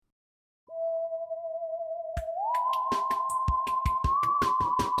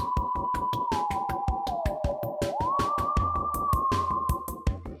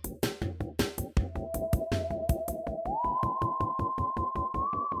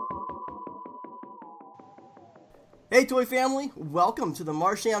Hey Toy Family, welcome to the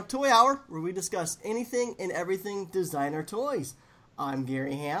Marchand Toy Hour, where we discuss anything and everything designer toys. I'm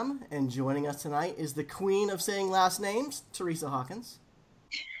Gary Ham, and joining us tonight is the queen of saying last names, Teresa Hawkins.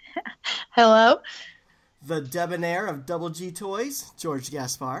 Hello. The debonair of Double G Toys, George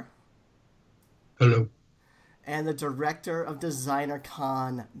Gaspar. Hello. And the director of Designer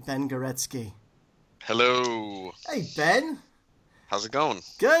Con, Ben Goretzky. Hello. Hey Ben. How's it going?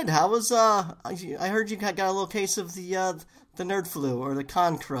 Good. How was I heard you got a little case of the nerd flu or the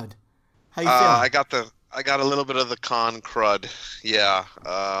con crud. How you feeling? I got a little bit of the con crud. Yeah.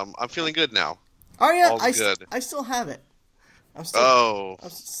 I'm feeling good now. Oh yeah, All's good. I still have it. I'm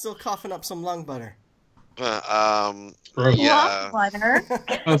still coughing up some lung butter. Gross. Yeah. Lung butter.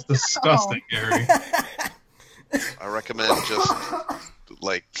 That's disgusting, Gary. I recommend just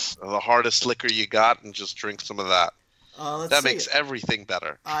like the hardest liquor you got and just drink some of that. That makes everything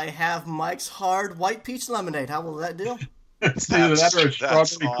better. I have Mike's Hard White Peach Lemonade. How will that do? It's either that or a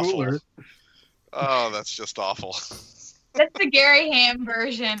strawberry cooler. Oh, that's just awful. That's the Gary Ham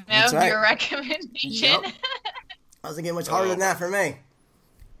version of right. your recommendation. Yep. Doesn't get much harder than that for me.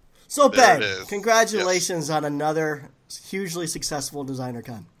 So There Ben, it is. congratulations on another hugely successful Designer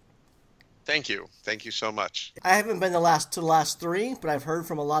Con. Thank you. Thank you so much. I haven't been to the last three, but I've heard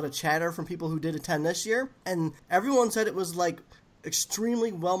from a lot of chatter from people who did attend this year, and everyone said it was like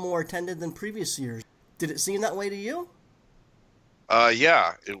extremely well more attended than previous years. Did it seem that way to you?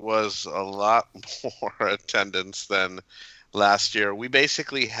 Yeah, it was a lot more attendance than last year. We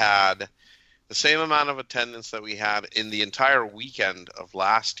basically had the same amount of attendance that we had in the entire weekend of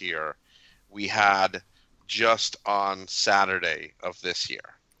last year. We had just on Saturday of this year.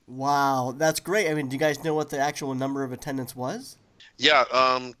 Wow, that's great. I mean, do you guys know what the actual number of attendance was? Yeah,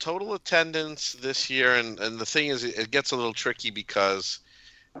 total attendance this year, and the thing is, it gets a little tricky because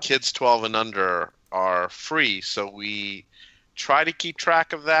kids 12 and under are free, so we try to keep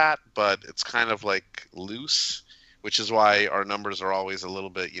track of that, but it's kind of like loose, which is why our numbers are always a little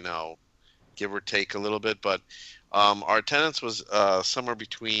bit, give or take a little bit, but our attendance was somewhere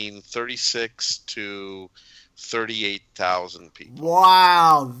between 36 to 38,000 people.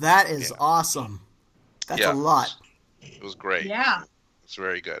 Wow, that is awesome. That's a lot. It was great. Yeah. It's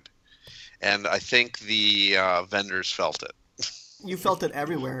very good. And I think the vendors felt it. You felt it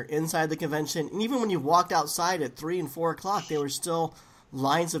everywhere, inside the convention. And even when you walked outside at 3 and 4 o'clock, there were still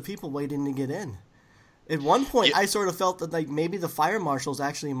lines of people waiting to get in. At one point, I sort of felt that like maybe the fire marshals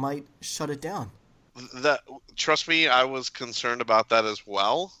actually might shut it down. Trust me, I was concerned about that as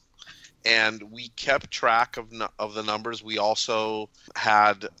well. And we kept track of the numbers. We also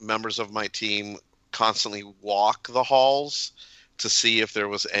had members of my team constantly walk the halls to see if there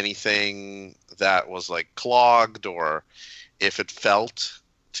was anything that was like clogged or if it felt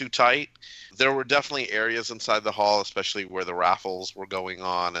too tight. There were definitely areas inside the hall, especially where the raffles were going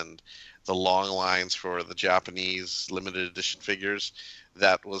on and the long lines for the Japanese limited edition figures,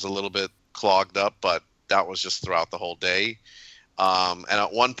 that was a little bit clogged up, but that was just throughout the whole day. And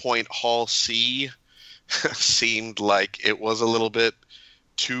at one point, Hall C seemed like it was a little bit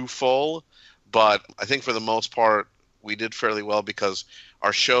too full, but I think for the most part, we did fairly well because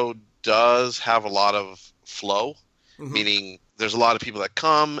our show does have a lot of flow, meaning there's a lot of people that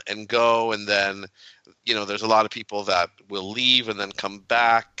come and go, and then, there's a lot of people that will leave and then come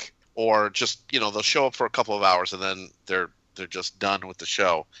back, or just, they'll show up for a couple of hours and then they're just done with the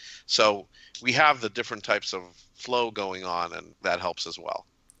show. So we have the different types of flow going on, and that helps as well.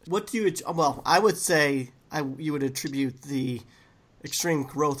 What do you? Well, I would say you would attribute the extreme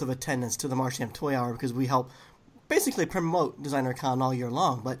growth of attendance to the Marchand Toy Hour because we help basically promote Designer Con all year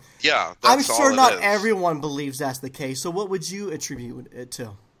long. But yeah, I'm sure not everyone believes that's the case. So what would you attribute it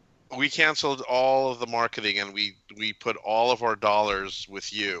to? We canceled all of the marketing, and we put all of our dollars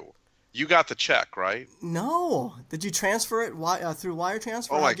with you. You got the check, right? No. Did you transfer it through wire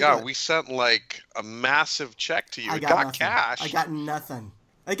transfer? Oh my God, we sent like a massive check to you. I got cash. I got nothing.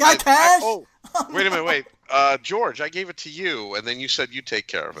 I got cash? Wait a minute, wait. George, I gave it to you, and then you said you take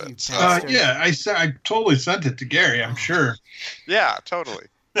care of it. Yeah, I totally sent it to Gary, I'm sure. Yeah, totally.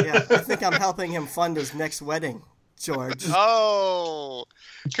 Yeah, I think I'm helping him fund his next wedding, George. Oh,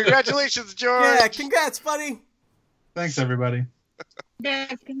 congratulations, George. Yeah, congrats, buddy. Thanks, everybody. Yeah,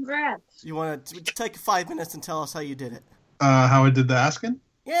 congrats. You want to take 5 minutes and tell us how you did it? How I did the asking?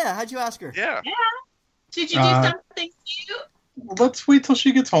 Yeah, how'd you ask her? Yeah. Did you do something cute? Let's wait till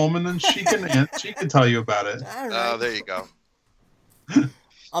she gets home, and then she can tell you about it. All right. There you go.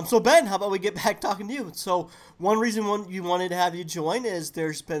 So Ben, how about we get back talking to you? So one reason you wanted to have you join is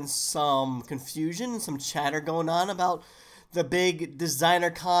there's been some confusion, some chatter going on about the big Designer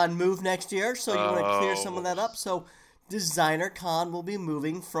Con move next year. So you want to clear some of that up. So Designer Con will be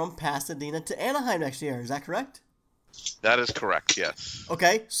moving from Pasadena to Anaheim next year. Is that correct? That is correct, yes.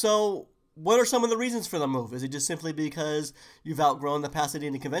 Okay, so what are some of the reasons for the move? Is it just simply because you've outgrown the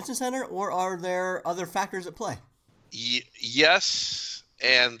Pasadena Convention Center, or are there other factors at play? Yes,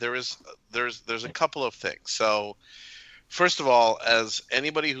 and there's a couple of things. So, first of all, as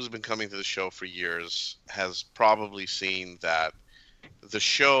anybody who's been coming to the show for years has probably seen that the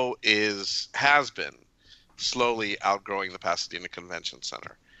show has been slowly outgrowing the Pasadena Convention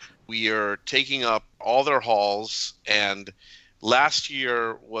Center. We are taking up all their halls, and last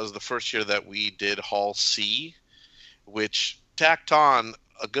year was the first year that we did Hall C, which tacked on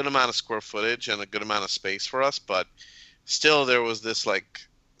a good amount of square footage and a good amount of space for us, but still there was this like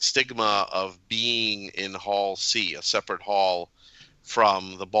stigma of being in Hall C, a separate hall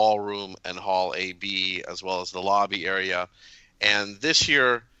from the ballroom and Hall AB, as well as the lobby area. And this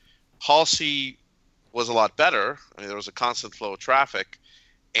year, Hall C was a lot better. I mean, there was a constant flow of traffic,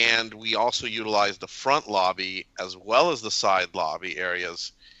 and we also utilized the front lobby as well as the side lobby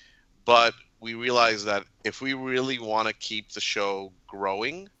areas. But we realized that if we really want to keep the show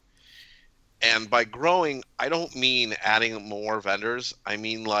growing, and by growing, I don't mean adding more vendors. I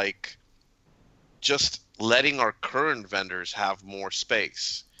mean like just letting our current vendors have more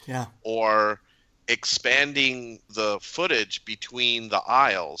space. Yeah. Or expanding the footage between the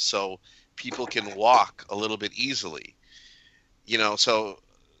aisles so people can walk a little bit easily. You know, so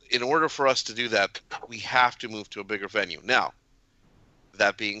in order for us to do that, we have to move to a bigger venue. Now,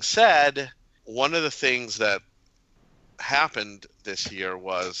 that being said, one of the things that happened this year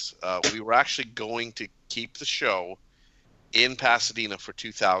was we were actually going to keep the show in Pasadena for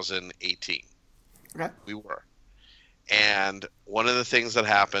 2018. Okay. We were. And one of the things that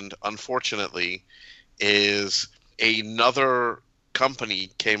happened, unfortunately, is another company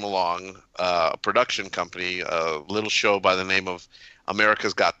came along, a production company, a little show by the name of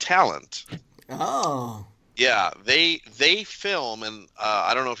America's Got Talent. Oh. Yeah, they film, and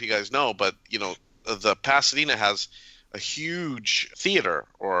I don't know if you guys know, but you know, the Pasadena has a huge theater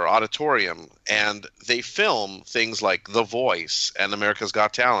or auditorium, and they film things like The Voice and America's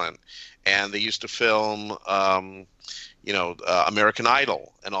Got Talent, and they used to film, American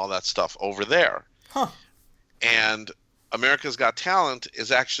Idol and all that stuff over there. Huh. And America's Got Talent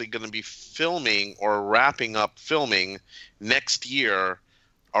is actually going to be filming or wrapping up filming next year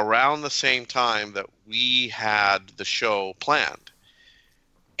around the same time that we had the show planned.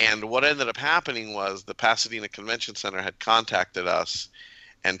 And what ended up happening was the Pasadena Convention Center had contacted us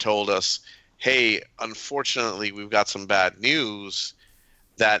and told us, hey, unfortunately, we've got some bad news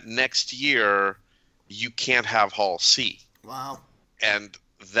that next year you can't have Hall C. Wow. And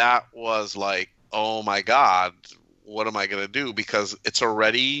that was like, oh my God, what am I going to do? Because it's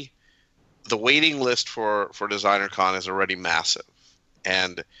already, the waiting list for Designer Con is already massive.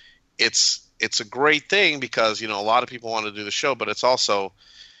 And it's a great thing because, you know, a lot of people want to do the show, but it's also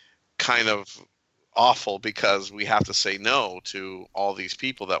kind of awful because we have to say no to all these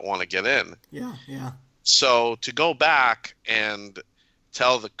people that want to get in. Yeah, yeah. So to go back and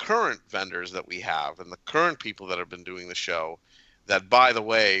tell the current vendors that we have and the current people that have been doing the show that, by the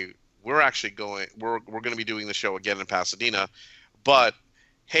way, we're going to be doing the show again in Pasadena, but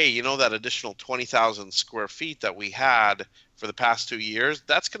hey, you know, that additional 20,000 square feet that we had for the past 2 years,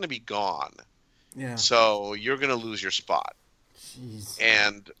 that's going to be gone. Yeah. So you're going to lose your spot. Jeez.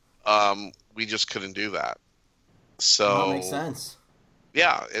 And we just couldn't do that. So that makes sense.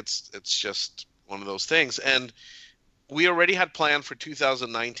 Yeah, it's just one of those things. And we already had planned for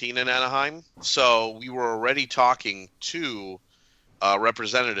 2019 in Anaheim, so we were already talking to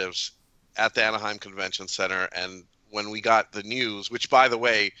representatives at the Anaheim Convention Center. And when we got the news, which, by the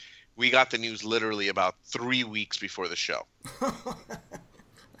way, we got the news literally about 3 weeks before the show.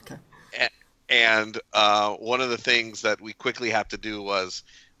 Okay. And one of the things that we quickly had to do was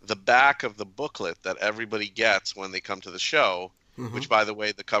the back of the booklet that everybody gets when they come to the show, Mm-hmm. which, by the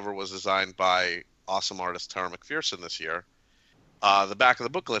way, the cover was designed by awesome artist Tara McPherson this year. The back of the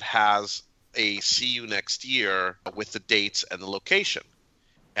booklet has a see you next year with the dates and the location.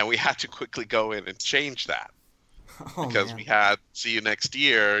 And we had to quickly go in and change that. Because man. we had see you next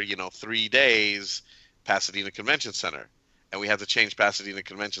year, 3 days, Pasadena Convention Center. And we had to change Pasadena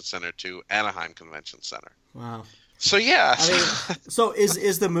Convention Center to Anaheim Convention Center. Wow. So, yeah. I mean, so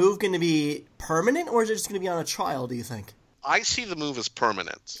is the move going to be permanent, or is it just going to be on a trial, do you think? I see the move as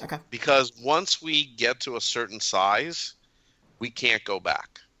permanent. Okay. Because once we get to a certain size, we can't go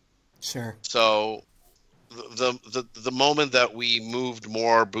back. Sure. So the moment that we moved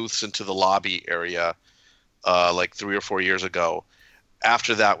more booths into the lobby area, like 3 or 4 years ago,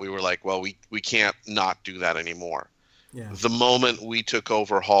 after that we were like, well, we can't not do that anymore. Yeah. The moment we took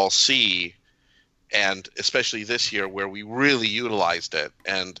over Hall C, and especially this year where we really utilized it,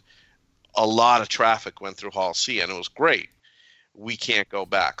 and a lot of traffic went through Hall C, and it was great. We can't go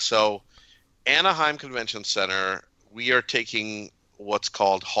back. So Anaheim Convention Center, we are taking what's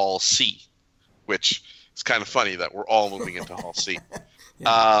called Hall C, which is kind of funny that we're all moving into Hall C.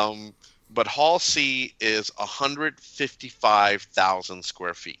 Yeah. But Hall C is 155,000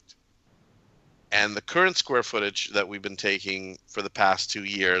 square feet. And the current square footage that we've been taking for the past 2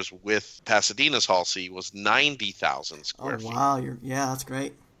 years with Pasadena's Hall C was 90,000 square feet. Wow. Yeah, that's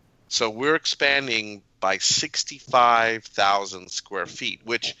great. So we're expanding by 65,000 square feet,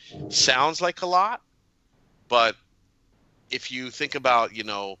 which sounds like a lot, but if you think about,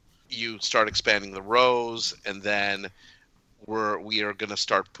 you start expanding the rows, and then we are going to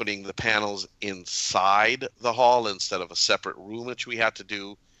start putting the panels inside the hall instead of a separate room, which we had to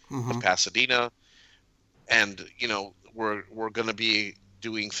do with Pasadena. And, we're going to be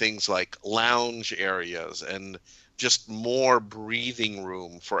doing things like lounge areas and just more breathing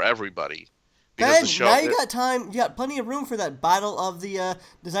room for everybody. Ben, now you got time. You got plenty of room for that battle of the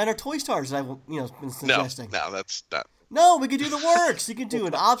designer toy stars that I've been suggesting. No, that's not. No, we could do the works. You could do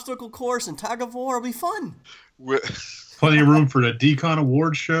an obstacle course and tug of war. It'll be fun. Plenty of room for the Decon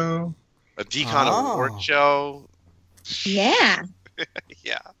Award show. A Decon Award show. Yeah.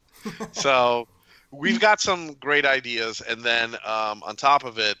 Yeah. So we've got some great ideas, and then on top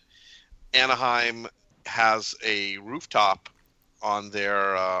of it, Anaheim has a rooftop on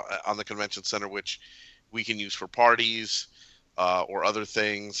their on the convention center, which we can use for parties or other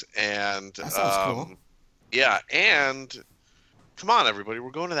things. And that sounds cool. Yeah, and come on, everybody,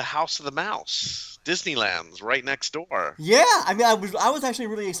 we're going to the House of the Mouse. Disneyland's right next door. Yeah, I mean, I was actually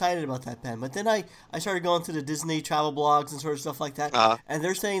really excited about that, Ben. But then I started going through the Disney travel blogs and sort of stuff like that, and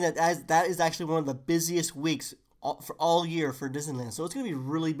they're saying that that is actually one of the busiest weeks for all year for Disneyland. So it's going to be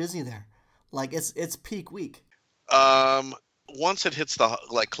really busy there. Like it's peak week. Once it hits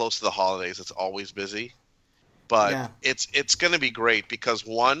close to the holidays, it's always busy. But it's going to be great because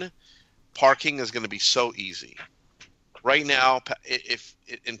one, parking is going to be so easy. Right now, if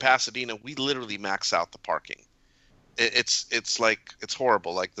in Pasadena, we literally max out the parking. It's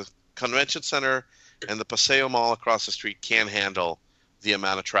horrible. Like the convention center and the Paseo Mall across the street can't handle the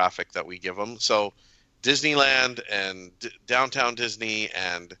amount of traffic that we give them. So Disneyland and downtown Disney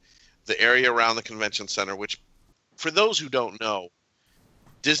and the area around the convention center, which for those who don't know,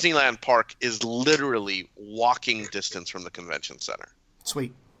 Disneyland Park is literally walking distance from the convention center.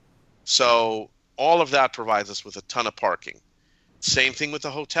 Sweet. So all of that provides us with a ton of parking. Same thing with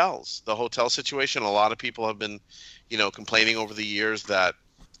the hotels. The hotel situation, a lot of people have been, complaining over the years that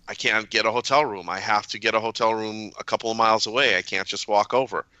I can't get a hotel room. I have to get a hotel room a couple of miles away. I can't just walk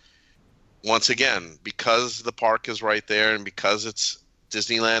over. Once again, because the park is right there and because it's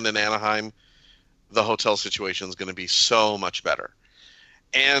Disneyland and Anaheim, the hotel situation is going to be so much better.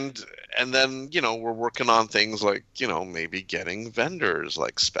 And then, we're working on things like, maybe getting vendors,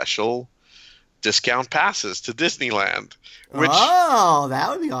 like special discount passes to Disneyland. That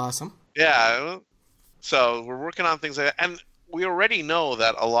would be awesome. Yeah. So we're working on things like that. And we already know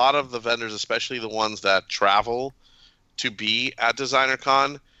that a lot of the vendors, especially the ones that travel to be at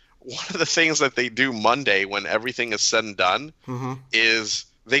DesignerCon, one of the things that they do Monday when everything is said and done is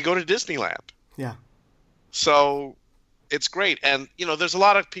they go to Disneyland. Yeah. So it's great. And, there's a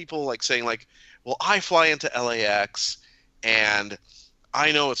lot of people saying well, I fly into LAX and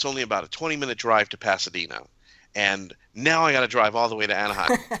I know it's only about a 20-minute drive to Pasadena, and now I got to drive all the way to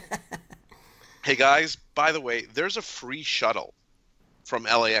Anaheim. Hey, guys, by the way, there's a free shuttle from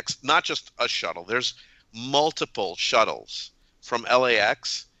LAX, not just a shuttle. There's multiple shuttles from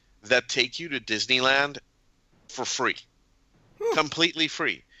LAX that take you to Disneyland for free, completely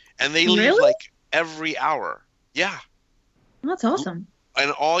free. And they leave every hour. Yeah. That's awesome.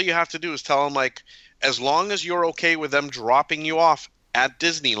 And all you have to do is tell them, as long as you're okay with them dropping you off at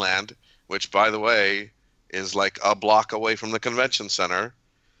Disneyland, which, by the way, is a block away from the convention center,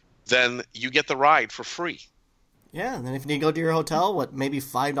 then you get the ride for free. Yeah, and then if you need to go to your hotel, maybe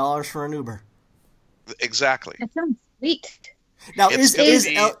 $5 for an Uber? Exactly. That sounds sweet. Now, is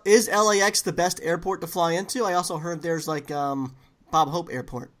LAX the best airport to fly into? I also heard there's Bob Hope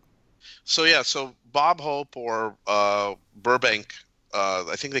Airport. So Bob Hope or Burbank,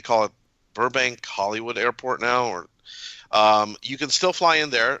 I think they call it Burbank Hollywood Airport now, or you can still fly in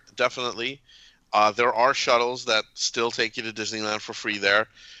there, definitely. There are shuttles that still take you to Disneyland for free there.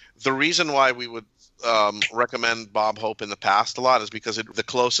 The reason why we would recommend Bob Hope in the past a lot is because it's the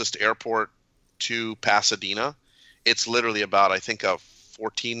closest airport to Pasadena. It's literally about, I think, a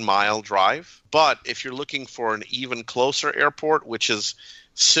 14-mile drive. But if you're looking for an even closer airport, which is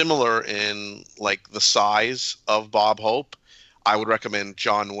similar in like the size of Bob Hope, I would recommend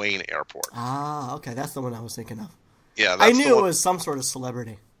John Wayne Airport. Ah, okay, that's the one I was thinking of. Yeah, I knew it was some sort of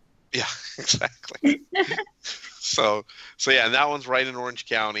celebrity. Yeah, exactly. So yeah, and that one's right in Orange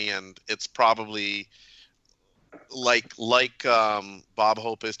County, and it's probably like Bob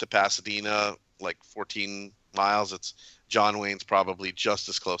Hope is to Pasadena, like 14 miles. It's John Wayne's probably just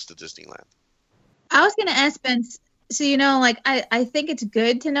as close to Disneyland. I was going to ask Ben, so, like, I think it's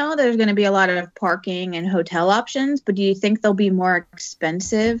good to know there's going to be a lot of parking and hotel options, but do you think they'll be more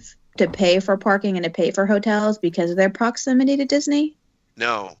expensive to pay for parking and to pay for hotels because of their proximity to Disney?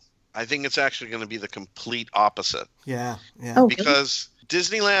 No, I think it's actually going to be the complete opposite. Yeah. Oh, Because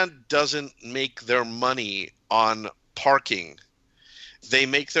Disneyland doesn't make their money on parking. They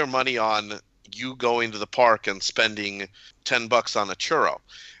make their money on you going to the park and spending $10 on a churro.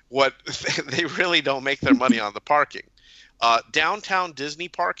 What they really don't make their money on the parking. Downtown Disney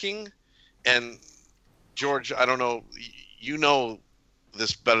parking, and George, I don't know, you know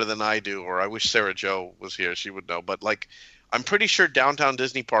this better than I do, or I wish Sarah Jo was here, she would know, but like I'm pretty sure downtown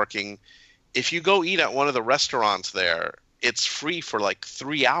Disney parking, if you go eat at one of the restaurants there, it's free for like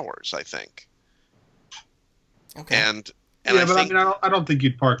 3 hours, I think. Okay. And yeah, I but think, I don't think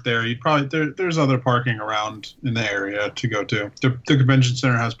you'd park there. You'd probably there's other parking around in the area to go to. The convention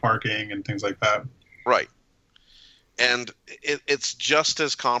center has parking and things like that. right. And it's just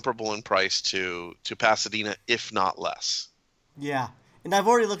as comparable in price to Pasadena, if not less. Yeah. And I've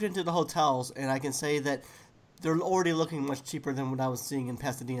already looked into the hotels, and I can say that they're already looking much cheaper than what I was seeing in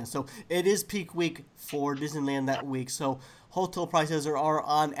Pasadena. So it is peak week for Disneyland that week. So hotel prices are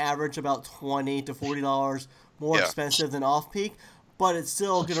on average about $20 to $40 more expensive than off-peak, but it's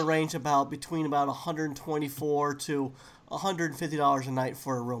still going to range between about $124 to $150 a night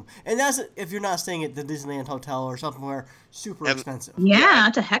for a room. And that's if you're not staying at the Disneyland Hotel or somewhere super expensive. yeah,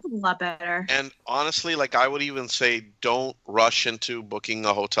 that's a heck of a lot better. And honestly, like I would even say don't rush into booking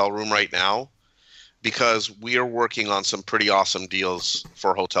a hotel room right now, because we are working on some pretty awesome deals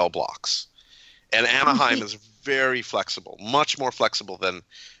for hotel blocks. And Anaheim is very flexible, much more flexible than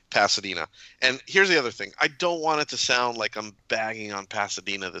Pasadena. And here's the other thing. I don't want it to sound like I'm bagging on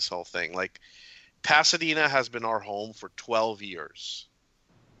Pasadena, this whole thing. Like, Pasadena has been our home for 12 years.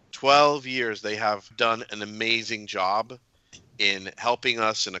 12 years they have done an amazing job in helping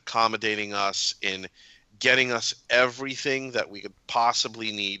us, in accommodating us, in getting us everything that we could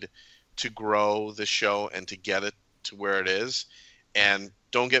possibly need to grow the show and to get it to where it is. And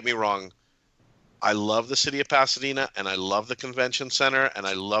don't get me wrong, I love the city of Pasadena, and I love the convention center, and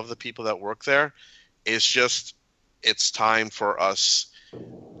I love the people that work there. It's just, it's time for us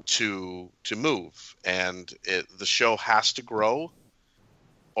to move, and the show has to grow,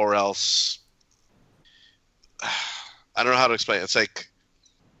 or else I don't know how to explain it. It's like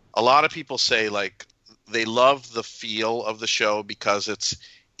a lot of people say like they love the feel of the show because it's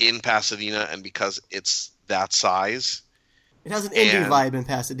in Pasadena and because it's that size. It has an indie vibe in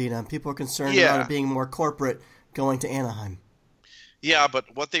Pasadena, and people are concerned about it being more corporate going to Anaheim. Yeah, but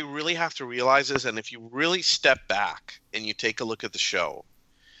what they really have to realize is, and if you really step back and you take a look at the show,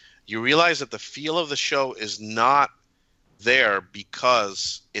 you realize that the feel of the show is not there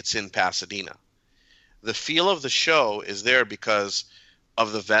because it's in Pasadena. The feel of the show is there because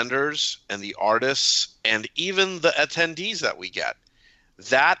of the vendors and the artists and even the attendees that we get.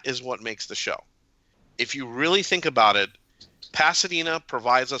 That is what makes the show. If you really think about it, Pasadena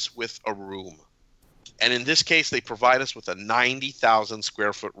provides us with a room. And in this case, they provide us with a 90,000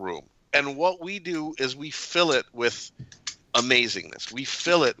 square foot room. And what we do is we fill it with amazingness. We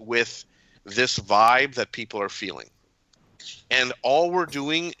fill it with this vibe that people are feeling. And all we're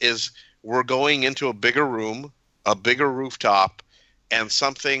doing is we're going into a bigger room, a bigger rooftop, and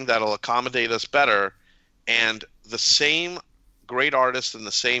something that'll accommodate us better. And the same great artists and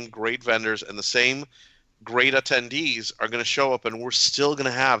the same great vendors and the same great attendees are going to show up, and we're still going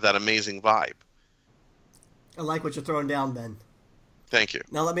to have that amazing vibe. I like what you're throwing down, Ben. Thank you.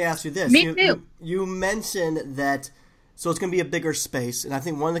 Now let me ask you this. Me too. You mentioned that, so it's going to be a bigger space, and I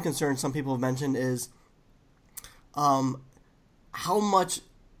think one of the concerns some people have mentioned is how much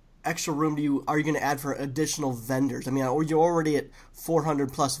extra room are you going to add for additional vendors? I mean, you're already at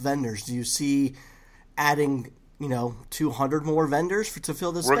 400 plus vendors. Do you see adding 200 more vendors to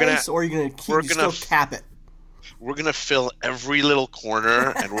fill this space, or are you going to still cap it? We're going to fill every little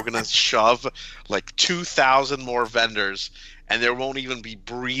corner, and we're going to shove like 2,000 more vendors, and there won't even be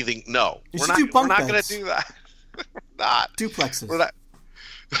breathing. No, we're not going to do that. We're not. Duplexes. We're not.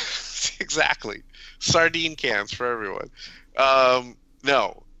 Exactly. Sardine cans for everyone.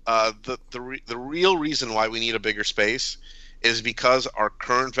 No. The real reason why we need a bigger space is because our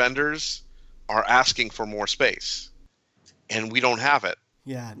current vendors are asking for more space, and we don't have it.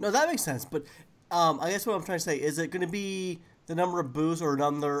 Yeah, no, that makes sense. But I guess what I'm trying to say is it going to be the number of booths or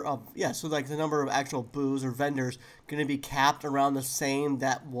number of so like the number of actual booths or vendors going to be capped around the same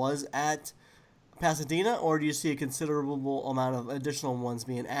that was at Pasadena, or do you see a considerable amount of additional ones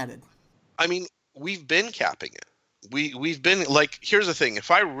being added? I mean, we've been capping it. We've been like, here's the thing: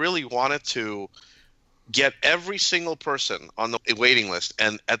 if I really wanted to get every single person on the waiting list,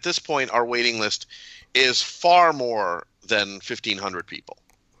 and at this point, our waiting list is far more than 1,500 people.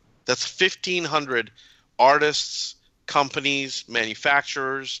 That's 1,500 artists, companies,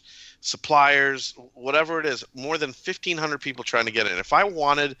 manufacturers, suppliers, whatever it is, more than 1,500 people trying to get in. If I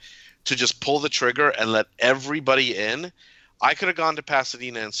wanted to just pull the trigger and let everybody in, I could have gone to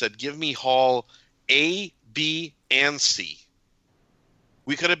Pasadena and said, give me hall A, B, and C.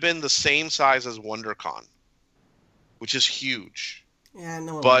 We could have been the same size as WonderCon, which is huge. Yeah,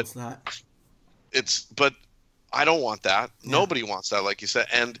 no one wants that. But I don't want that. Yeah. Nobody wants that, like you said,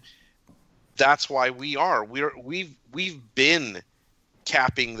 and that's why we've been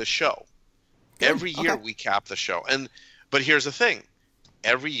capping the show. Good. Every year we cap the show, but here's the thing: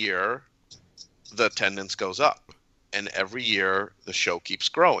 every year the attendance goes up, and every year the show keeps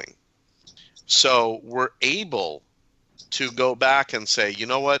growing. So we're able to go back and say, you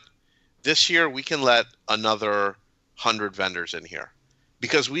know what, this year we can let another 100 vendors in here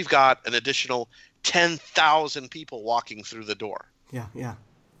because we've got an additional 10,000 people walking through the door. Yeah, yeah.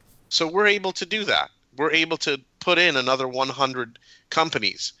 So we're able to do that. We're able to put in another 100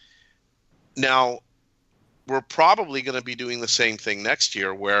 companies. Now, we're probably going to be doing the same thing next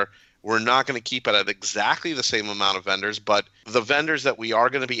year where we're not going to keep it at exactly the same amount of vendors, but the vendors that we are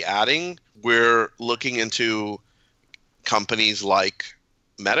going to be adding, we're looking into companies like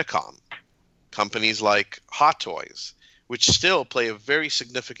Medicom, companies like Hot Toys, which still play a very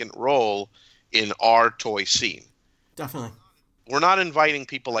significant role in our toy scene. Definitely. We're not inviting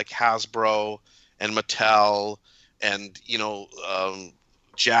people like Hasbro and Mattel and,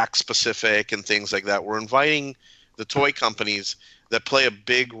 Jack Pacific and things like that. We're inviting the toy companies that play a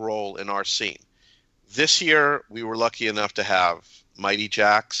big role in our scene. This year, we were lucky enough to have Mighty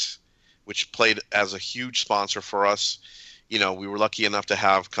Jacks, which played as a huge sponsor for us. We were lucky enough to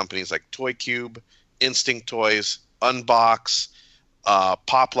have companies like Toy Cube, Instinct Toys, Unbox,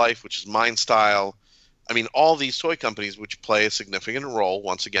 Pop Life, which is Mind Style. I mean, all these toy companies which play a significant role,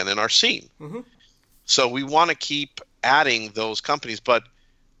 once again, in our scene. Mm-hmm. So we want to keep adding those companies. But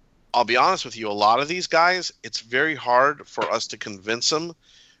I'll be honest with you, a lot of these guys, it's very hard for us to convince them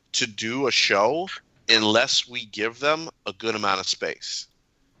to do a show unless we give them a good amount of space.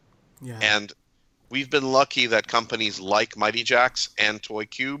 Yeah. And we've been lucky that companies like Mighty Jacks and Toy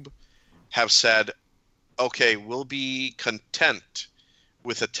Cube have said, okay, we'll be content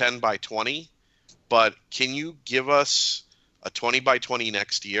with a 10 by 20, but can you give us a 20 by 20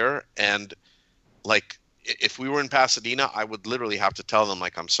 next year? And like, if we were in Pasadena, I would literally have to tell them,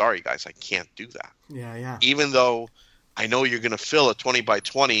 like, I'm sorry, guys, I can't do that. Yeah, yeah. Even though I know you're going to fill a 20 by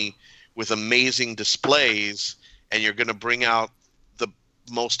 20 with amazing displays and you're going to bring out the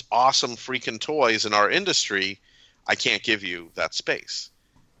most awesome freaking toys in our industry, I can't give you that space.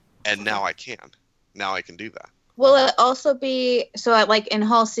 And now I can. Now I can do that. Will it also be, so like in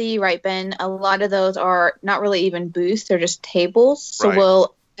Hall C, right, Ben, a lot of those are not really even booths, they're just tables. So right.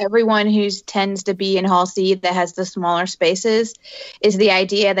 Will everyone who tends to be in Hall C that has the smaller spaces, is the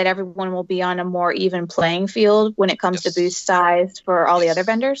idea that everyone will be on a more even playing field when it comes to booth size for all the other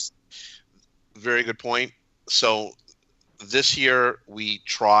vendors? Very good point. So this year we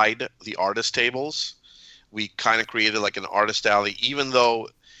tried the artist tables. We kind of created like an artist alley, even though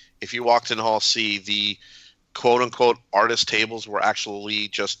if you walked in Hall C, the quote-unquote artist tables were actually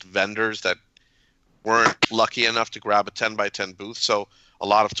just vendors that weren't lucky enough to grab a 10 by 10 booth. So a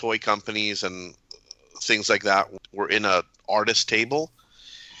lot of toy companies and things like that were in a artist table.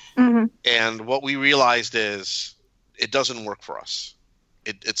 Mm-hmm. And what we realized is it doesn't work for us.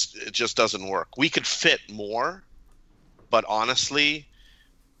 It just doesn't work. We could fit more, but honestly,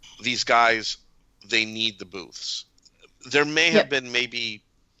 these guys, they need the booths. There may have been maybe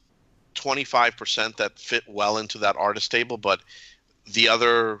 25% that fit well into that artist table, but the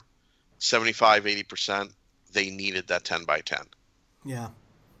other 75-80%, they needed that 10 by 10. Yeah,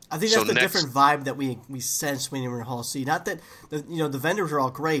 I think that's the different vibe that we sensed when we were in Hall C. Not that the vendors are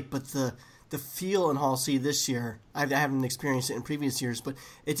all great, but the feel in Hall C this year, I haven't experienced it in previous years, but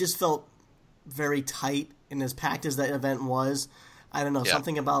it just felt very tight and as packed as that event was. I don't know, Yeah.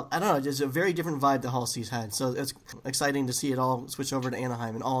 something about, I don't know, just a very different vibe that Halsey's had. So it's exciting to see it all switch over to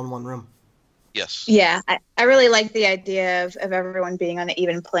Anaheim and all in one room. Yes. Yeah, I really like the idea of everyone being on an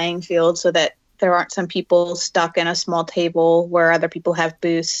even playing field so that there aren't some people stuck in a small table where other people have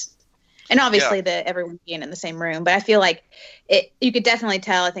booths. And obviously that everyone being in the same room. But I feel like you could definitely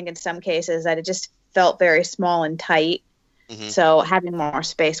tell, I think in some cases, that it just felt very small and tight. Mm-hmm. So having more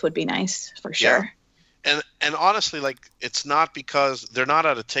space would be nice for sure. And honestly, like, it's not because they're not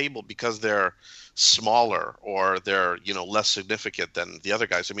at a table because they're smaller or they're, less significant than the other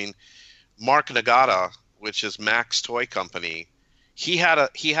guys. I mean, Mark Nagata, which is Mac's Toy Company, he had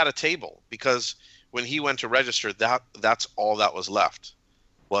a table because when he went to register, that's all that was left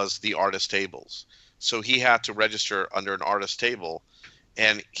was the artist tables. So he had to register under an artist table,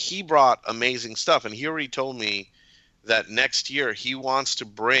 and he brought amazing stuff. And he already told me that next year he wants to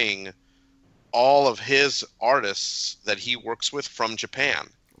bring all of his artists that he works with from Japan.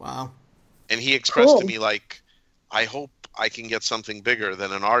 Wow. And he expressed to me, like, I hope I can get something bigger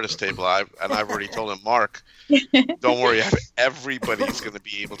than an artist table. I've already told him, Mark, don't worry, everybody's going to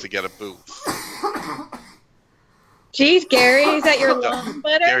be able to get a booth. Jeez, Gary, is that your long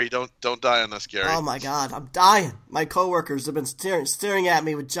letter? Gary, don't die on us, Gary. Oh my God, I'm dying. My coworkers have been staring at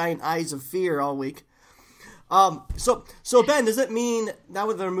me with giant eyes of fear all week. So Ben, does it mean now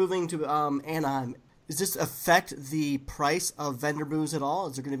that they're moving to Anaheim, does this affect the price of vendor booths at all?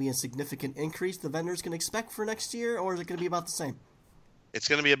 Is there going to be a significant increase the vendors can expect for next year, or is it going to be about the same? It's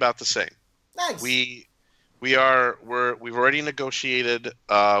going to be about the same. Nice. We've already negotiated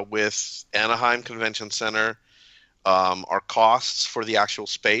with Anaheim Convention Center our costs for the actual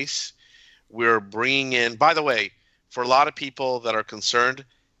space. We're bringing in, by the way, for a lot of people that are concerned,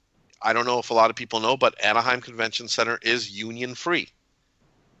 I don't know if a lot of people know, but Anaheim Convention Center is union free.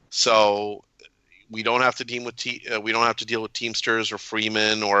 So we don't have to deal with Teamsters or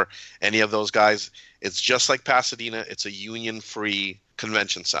Freeman or any of those guys. It's just like Pasadena. It's a union free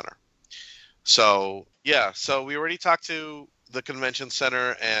convention center. So yeah, so we already talked to the convention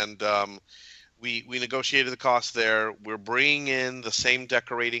center, and we negotiated the cost there. We're bringing in the same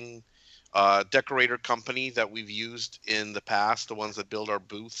decorator company that we've used in the past, the ones that build our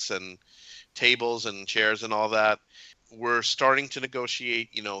booths and tables and chairs and all that. We're starting to negotiate,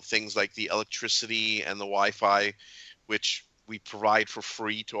 things like the electricity and the Wi-Fi, which we provide for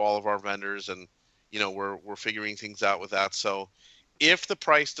free to all of our vendors, and we're figuring things out with that. So if the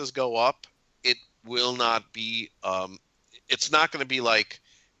price does go up, it will not be it's not going to be like,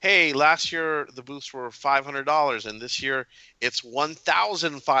 hey, last year the booths were $500 and this year it's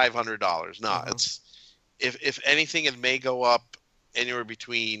 $1,500. No, it's if anything, it may go up anywhere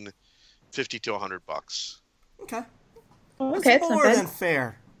between $50 to $100. Okay. Okay, it's more than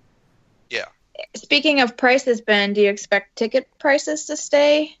fair. Yeah. Speaking of prices, Ben, do you expect ticket prices to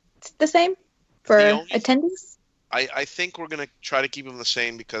stay the same for attendees? I think we're going to try to keep them the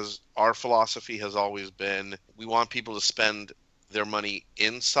same because our philosophy has always been we want people to spend their money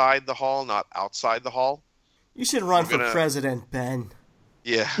inside the hall, not outside the hall. You should run for president, Ben.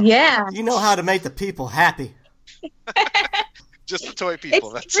 Yeah. Yeah. You know how to make the people happy. Just the toy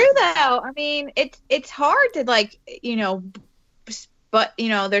people. It's true, though. I mean, it's hard to, but,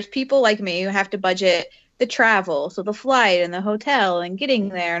 there's people like me who have to budget the travel, so the flight and the hotel and getting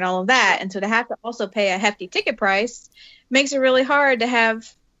there and all of that. And so to have to also pay a hefty ticket price makes it really hard to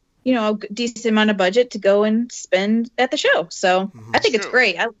have, a decent amount of budget to go and spend at the show. So I think it's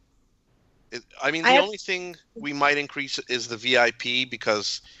great. The only thing we might increase is the VIP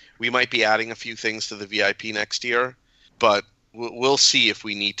because we might be adding a few things to the VIP next year, but we'll see if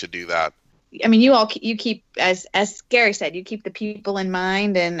we need to do that. I mean, you keep, as Gary said, you keep the people in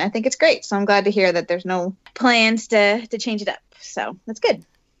mind, and I think it's great. So I'm glad to hear that there's no plans to change it up. So that's good.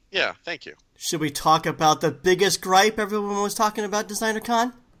 Yeah, thank you. Should we talk about the biggest gripe everyone was talking about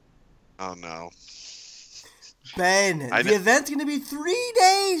DesignerCon? Oh, no. Ben, the event's going to be 3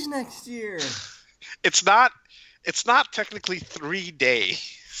 days next year. It's not technically 3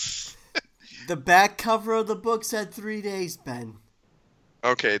 days. The back cover of the book said 3 days, Ben.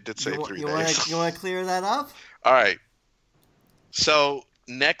 Okay, it did say 3 days. You want to clear that up? All right. So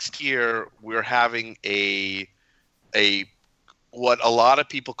next year we're having a what a lot of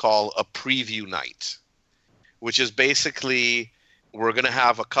people call a preview night, which is basically we're going to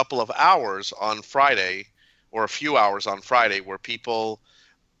have a couple of hours on Friday or a few hours on Friday where people,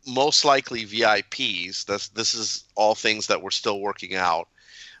 most likely VIPs, this is all things that we're still working out,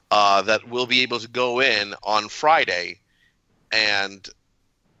 that will be able to go in on Friday and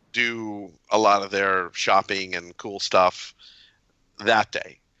do a lot of their shopping and cool stuff that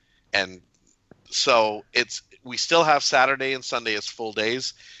day. And so we still have Saturday and Sunday as full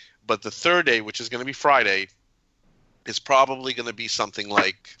days, but the third day, which is going to be Friday, is probably going to be something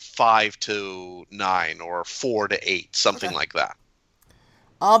like 5 to 9 or 4 to 8, something like that.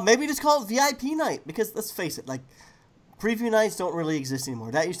 Maybe just call it VIP night, because let's face it, like, preview nights don't really exist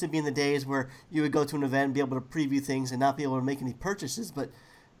anymore. That used to be in the days where you would go to an event and be able to preview things and not be able to make any purchases, but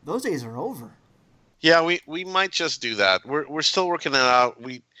those days are over. Yeah, we might just do that. We're still working it out.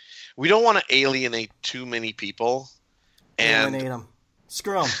 We don't want to alienate too many people. Alienate them.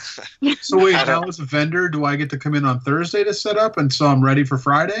 Screw them. So wait, now as a vendor, do I get to come in on Thursday to set up, and so I'm ready for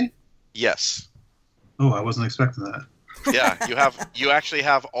Friday? Yes. Oh, I wasn't expecting that. Yeah, you actually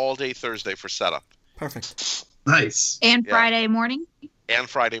have all day Thursday for setup. Perfect. Nice. And Friday morning? And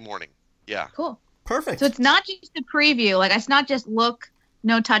Friday morning. Yeah. Cool. Perfect. So it's not just a preview. Like, it's not just look,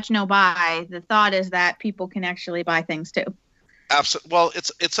 no touch, no buy. The thought is that people can actually buy things too. Absolutely. Well,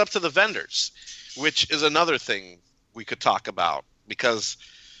 it's up to the vendors, which is another thing we could talk about, because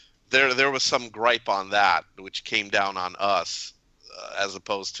there was some gripe on that, which came down on us as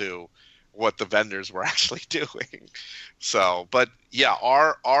opposed to what the vendors were actually doing. So, but yeah,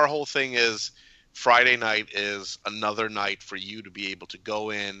 our whole thing is Friday night is another night for you to be able to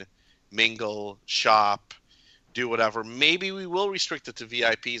go in, mingle, shop, do whatever. Maybe we will restrict it to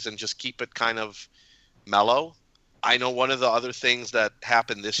VIPs and just keep it kind of mellow. I know one of the other things that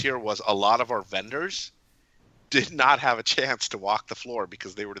happened this year was a lot of our vendors did not have a chance to walk the floor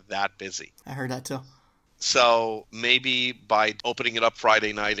because they were that busy. I heard that too. So maybe by opening it up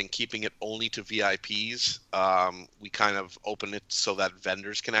Friday night and keeping it only to VIPs, we kind of open it so that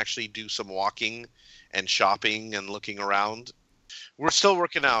vendors can actually do some walking and shopping and looking around. We're still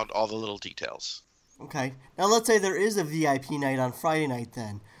working out all the little details. Okay. Now let's say there is a VIP night on Friday night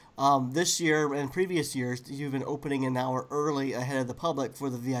then. This year and previous years, you've been opening an hour early ahead of the public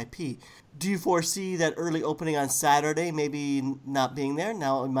for the VIP. Do you foresee that early opening on Saturday maybe not being there?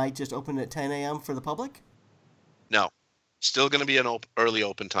 Now it might just open at 10 a.m. for the public? No. Still going to be an early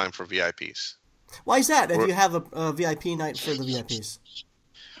open time for VIPs. Why is that if you have a VIP night for the VIPs?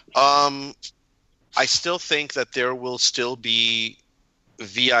 I still think that there will still be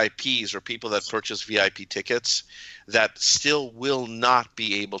VIPs or people that purchase VIP tickets that still will not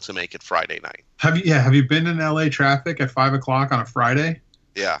be able to make it Friday night. Have you been in LA traffic at 5 o'clock on a Friday?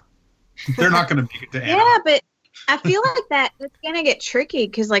 Yeah. They're not going to make it to Anaheim. Yeah, but I feel like it's going to get tricky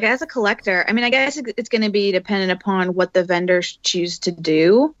because, like, as a collector, I mean, I guess it's going to be dependent upon what the vendors choose to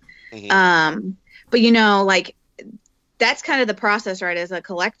do. Mm-hmm. But, you know, like, that's kind of the process, right, as a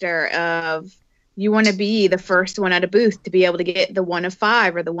collector of you want to be the first one at a booth to be able to get the 1 of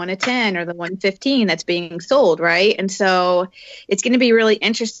 5 or the 1 of 10 or the 1 of 15 that's being sold, right? And so it's going to be really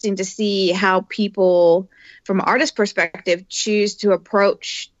interesting to see how people, from an artist perspective, choose to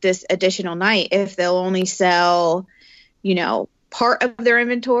approach this additional night. If they'll only sell, you know, part of their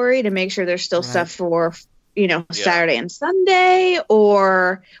inventory to make sure there's still stuff for, you know, Saturday and Sunday,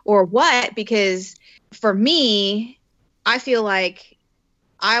 or what? Because for me, I feel like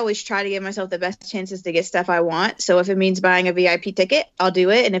I always try to give myself the best chances to get stuff I want. So if it means buying a VIP ticket, I'll do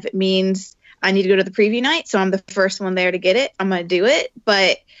it. And if it means I need to go to the preview night, so I'm the first one there to get it, I'm going to do it.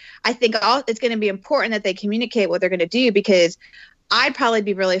 But I think it's going to be important that they communicate what they're going to do, because I'd probably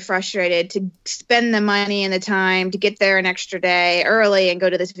be really frustrated to spend the money and the time to get there an extra day early and go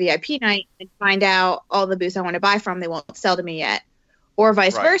to this VIP night and find out all the booths I want to buy from, they won't sell to me yet. Or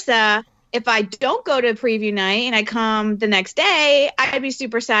vice versa. If I don't go to preview night and I come the next day, I'd be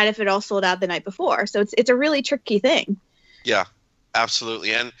super sad if it all sold out the night before. So it's a really tricky thing. Yeah,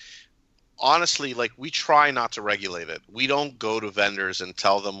 absolutely. And honestly, like, we try not to regulate it. We don't go to vendors and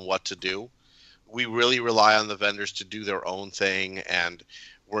tell them what to do. We really rely on the vendors to do their own thing, and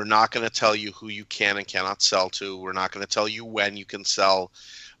we're not going to tell you who you can and cannot sell to. We're not going to tell you when you can sell.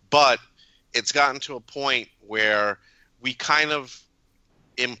 But it's gotten to a point where we kind of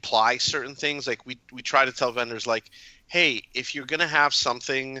imply certain things. Like, we try to tell vendors, like, hey, if you're going to have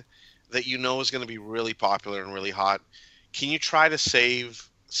something that you know is going to be really popular and really hot, can you try to save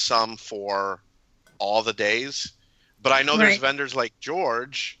some for all the days? But I know there's vendors like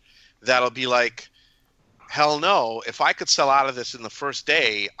George that'll be like, hell no, if I could sell out of this in the first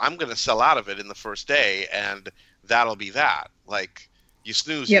day, I'm going to sell out of it in the first day, and that'll be that. Like, you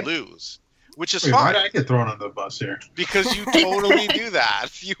snooze, you lose. Which is fine. Why did I get thrown under the bus here? Because you totally do that.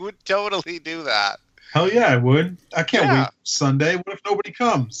 You would totally do that. Hell yeah, I would. I can't wait Sunday. What if nobody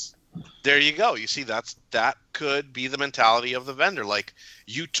comes? There you go. You see, that could be the mentality of the vendor. Like,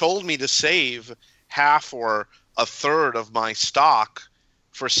 you told me to save half or a third of my stock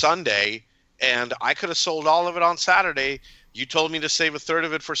for Sunday, and I could have sold all of it on Saturday. You told me to save a third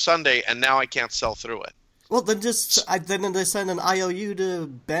of it for Sunday, and now I can't sell through it. Well, then then they send an IOU to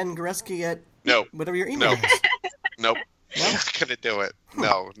Ben Goreski at No. whatever your email is. Nope. Not gonna do it.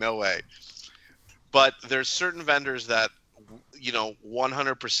 No way. But there's certain vendors that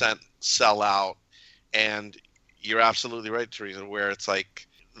 100% sell out, and you're absolutely right, Teresa, where it's like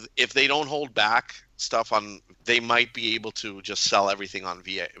if they don't hold back stuff on, they might be able to just sell everything on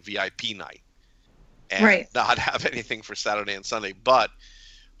VIP night and not have anything for Saturday and Sunday. But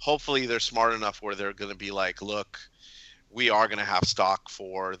hopefully they're smart enough where they're going to be like, look, we are going to have stock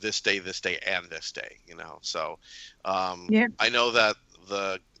for this day, and this day, So I know that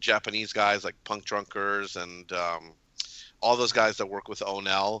the Japanese guys like Punk Drunkers and all those guys that work with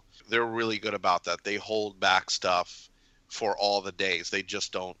Onel, they're really good about that. They hold back stuff for all the days. They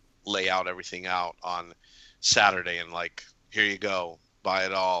just don't lay out everything out on Saturday and like, here you go, buy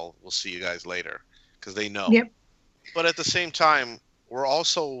it all. We'll see you guys later, because they know. Yep. But at the same time, we're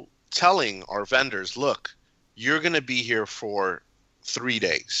also telling our vendors, look, you're going to be here for 3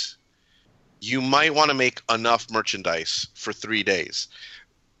 days. You might want to make enough merchandise for 3 days.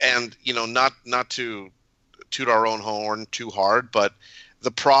 And, not to toot our own horn too hard, but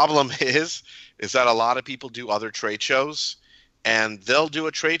the problem is that a lot of people do other trade shows, and they'll do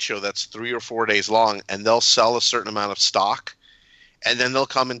a trade show that's 3 or 4 days long, and they'll sell a certain amount of stock, and then they'll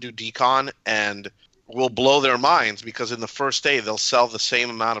come and do decon, and will blow their minds because in the first day they'll sell the same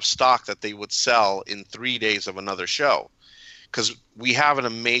amount of stock that they would sell in 3 days of another show. Because we have an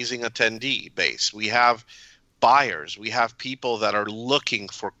amazing attendee base. We have buyers. We have people that are looking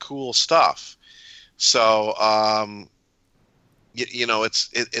for cool stuff. So,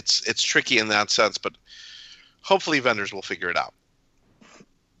 it's tricky in that sense, but hopefully vendors will figure it out.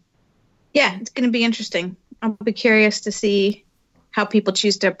 Yeah, it's going to be interesting. I'll be curious to see how people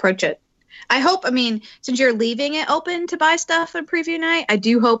choose to approach it. I hope, since you're leaving it open to buy stuff at preview night, I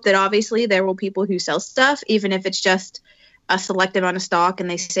do hope that obviously there will be people who sell stuff, even if it's just a select amount of stock and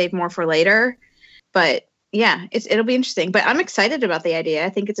they save more for later. But yeah, it'll be interesting. But I'm excited about the idea. I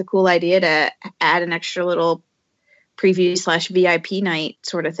think it's a cool idea to add an extra little preview/VIP night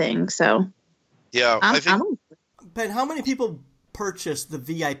sort of thing. So yeah, I think. Ben, how many people purchase the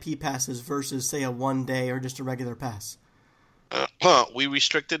VIP passes versus, say, a 1 day or just a regular pass? We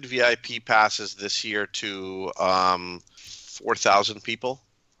restricted VIP passes this year to 4,000 people.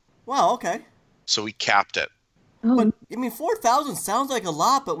 Wow, okay. So we capped it. But 4,000 sounds like a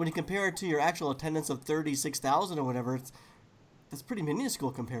lot, but when you compare it to your actual attendance of 36,000 or whatever, that's pretty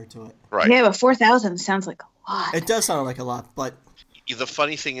minuscule compared to it. Right. Yeah, but 4,000 sounds like a lot. It does sound like a lot, but the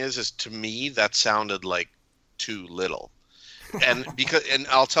funny thing is to me that sounded like too little. And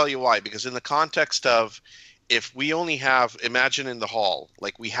I'll tell you why, because in the context of, if we only have, imagine in the hall,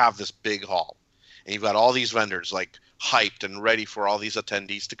 like we have this big hall, and you've got all these vendors like hyped and ready for all these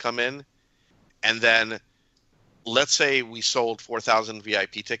attendees to come in, and then let's say we sold 4,000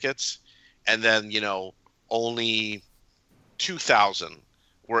 VIP tickets, and then only 2,000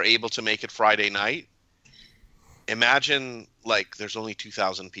 were able to make it Friday night. Imagine like there's only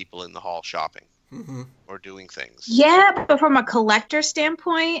 2,000 people in the hall shopping or doing things. Yeah, but from a collector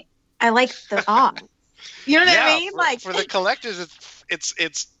standpoint, I like the odds. You know what I mean? For the collectors, it's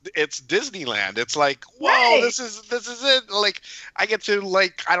Disneyland. It's like, whoa, right. this is it. Like, I get to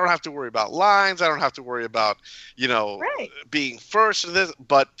I don't have to worry about lines. I don't have to worry about being first to this.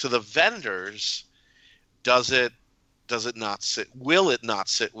 But to the vendors, does it not sit? Will it not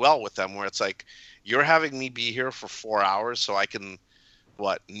sit well with them? Where it's like, you're having me be here for 4 hours so I can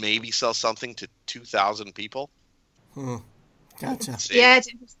maybe sell something to 2,000 people? Gotcha. Yeah, it's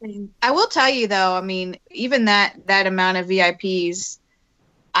interesting. I will tell you though, even that amount of VIPs,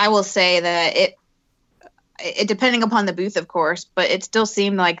 I will say that it depending upon the booth, of course, but it still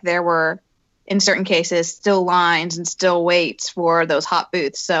seemed like there were, in certain cases, still lines and still waits for those hot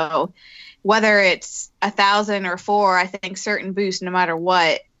booths. So whether it's 1,000 or 4, I think certain booths, no matter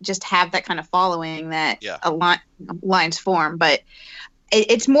what, just have that kind of following that lines form. But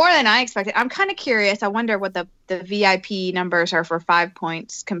it's more than I expected. I'm kind of curious. I wonder what the VIP numbers are for 5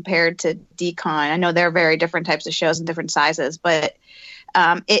 Points compared to Decon. I know they're very different types of shows and different sizes, but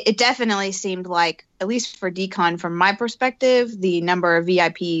it definitely seemed like, at least for Decon, from my perspective, the number of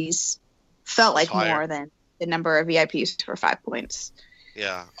VIPs felt like more than the number of VIPs for 5 Points.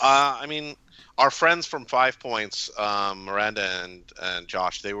 Yeah. Our friends from 5 Points, Miranda and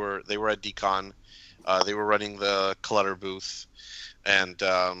Josh, they were at Decon. They were running the Clutter booth. And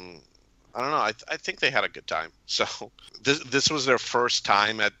I don't know. I think they had a good time. So this was their first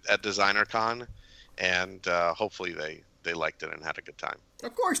time at DesignerCon, and hopefully they liked it and had a good time.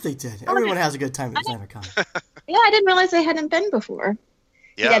 Of course they did. Everyone has a good time at DesignerCon. Yeah, I didn't realize they hadn't been before.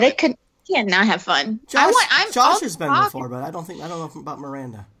 Yeah, they could. Can't not have fun. Josh, I'll Josh has been talk. before, but I don't know about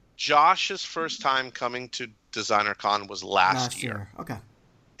Miranda. Josh's first time coming to Designer Con was last year. Okay.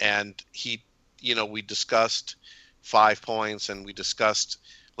 And he, we discussed 5 points, and we discussed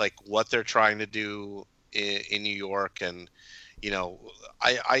like what they're trying to do in New York. And,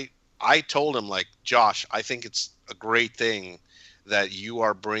 I told him, like, Josh, I think it's a great thing that you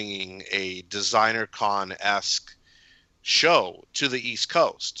are bringing a Designer Con-esque show to the East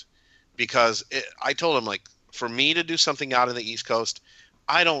Coast, because I told him, like, for me to do something out in the East Coast,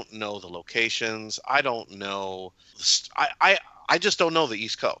 I don't know the locations. I don't know. I just don't know the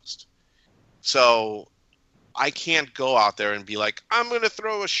East Coast. So I can't go out there and be like, I'm going to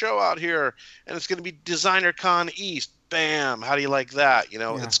throw a show out here and it's going to be Designer Con East. Bam. How do you like that?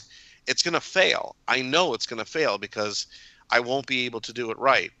 It's going to fail. I know it's going to fail because I won't be able to do it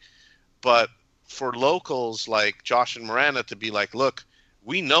right. But for locals like Josh and Miranda to be like, look,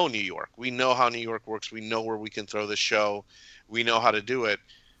 we know New York. We know how New York works. We know where we can throw the show. We know how to do it.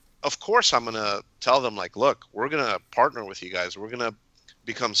 Of course, I'm going to tell them, like, look, we're going to partner with you guys. We're going to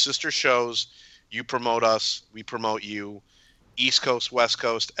become sister shows. You promote us. We promote you. East Coast, West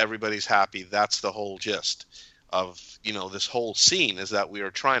Coast, everybody's happy. That's the whole gist of, this whole scene, is that we are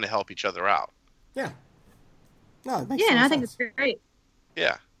trying to help each other out. Yeah. No, it makes Yeah, and I think sense. it's great.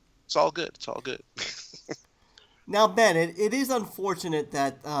 Yeah. It's all good. It's all good. Now, Ben, it is unfortunate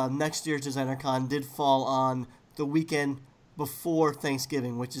that next year's Designer Con did fall on the weekend before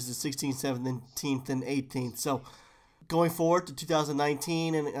Thanksgiving, which is the 16th, 17th, and 18th. So going forward to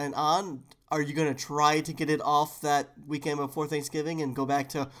 2019 and on, are you going to try to get it off that weekend before Thanksgiving and go back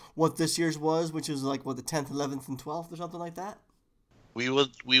to what this year's was, which is like, the 10th, 11th, and 12th or something like that? We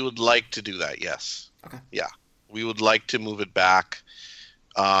would like to do that, yes. Okay. Yeah. We would like to move it back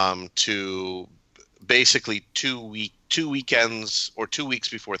to basically 2 weekends or 2 weeks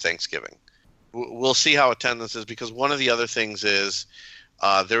before Thanksgiving. We'll see how attendance is, because one of the other things is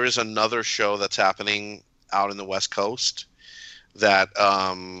there is another show that's happening out in the West Coast that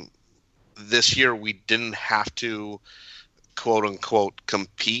this year we didn't have to, quote unquote,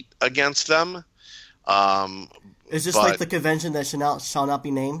 compete against them. Is this like the convention that shall not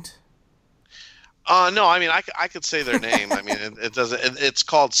be named? No, I mean, I could say their name. I mean, it doesn't. It's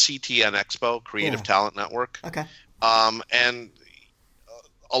called CTN Expo, Creative Talent Network. Okay. And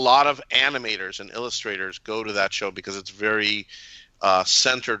a lot of animators and illustrators go to that show because it's very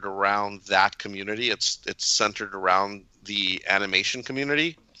centered around that community. It's centered around the animation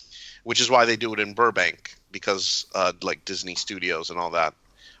community, which is why they do it in Burbank, because like Disney Studios and all that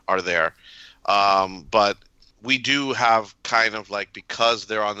are there. But we do have kind of like, because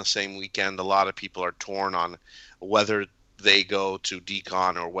they're on the same weekend, a lot of people are torn on whether they go to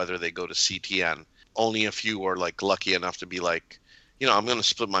DCon or whether they go to CTN. Only a few are like lucky enough to be like, I'm going to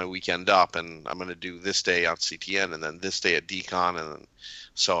split my weekend up and I'm going to do this day on CTN and then this day at DCon and then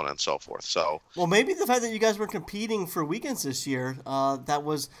so on and so forth. So, well, maybe the fact that you guys were competing for weekends this year, that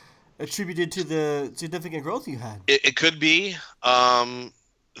was attributed to the significant growth you had. It could be.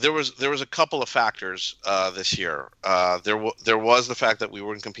 There was a couple of factors this year. There was the fact that we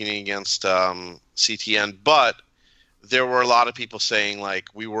weren't competing against CTN, but there were a lot of people saying, like,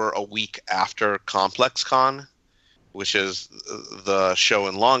 we were a week after Complex Con, which is the show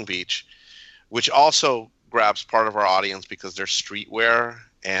in Long Beach, which also grabs part of our audience because there's streetwear,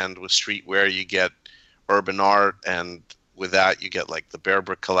 and with streetwear you get urban art, and with that you get like the bear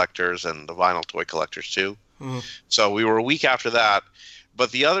brick collectors and the vinyl toy collectors too. Mm-hmm. So we were a week after that.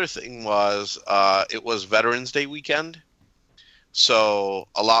 But the other thing was it was Veterans Day weekend, so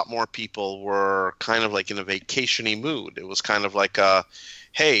a lot more people were kind of like in a vacation-y mood. It was kind of like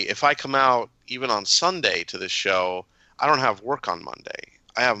hey, if I come out even on Sunday to this show, I don't have work on Monday.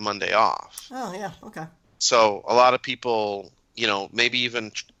 I have Monday off. Oh, yeah, okay. So a lot of people, maybe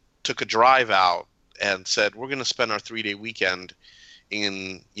even took a drive out and said, we're going to spend our 3-day weekend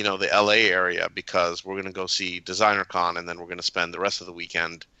in, the LA area because we're going to go see Designer Con, and then we're going to spend the rest of the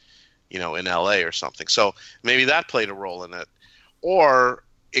weekend, in LA or something. So maybe that played a role in it. Or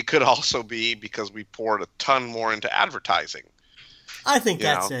it could also be because we poured a ton more into advertising. I think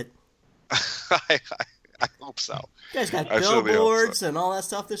that's it. I hope so. You guys got billboards and all that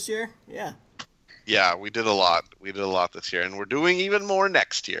stuff this year? Yeah. Yeah, we did a lot. We did a lot this year, and we're doing even more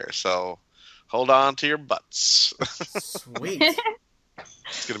next year. So hold on to your butts. Sweet.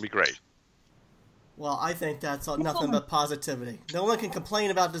 It's going to be great. Well, I think that's nothing but positivity. No one can complain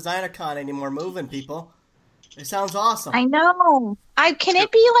about Designer Con anymore moving people. It sounds awesome. I know. Can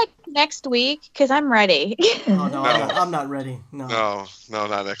it be like next week? Because I'm ready. Oh, no, I'm not ready. No,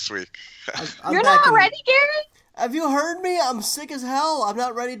 not next week. You're not ready, Gary? Have you heard me? I'm sick as hell. I'm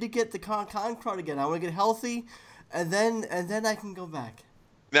not ready to get the con crowd again. I want to get healthy, and then I can go back.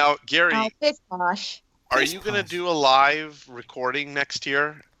 Now, Gary, Oh, piss posh. are you going to do a live recording next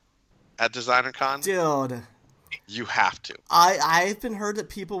year at DesignerCon? Dude, You have to. I've been heard that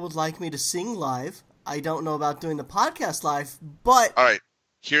people would like me to sing live. I don't know about doing the podcast live, but All right.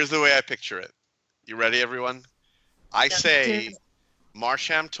 Here's the way I picture it. You ready, everyone? I say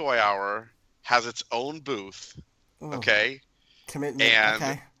Marsham Toy Hour has its own booth, okay? Commitment. And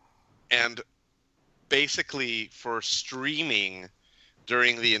okay. and basically for streaming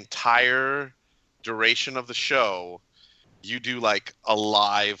during the entire duration of the show, you do like a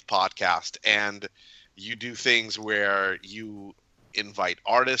live podcast, and you do things where you invite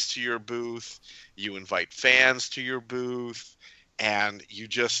artists to your booth, you invite fans to your booth, and you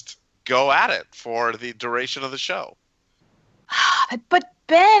just go at it for the duration of the show. But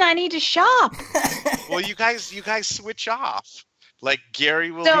Ben, I need to shop. Well, you guys switch off. Like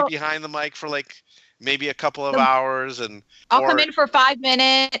Gary will So- be behind the mic for like maybe a couple of hours, and I'll or come in for 5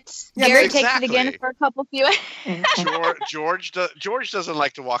 minutes. Yeah, Gary exactly. takes it again for a couple few. George doesn't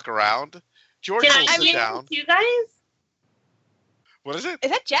like to walk around. George Can will I sit be down. with you guys? What is it?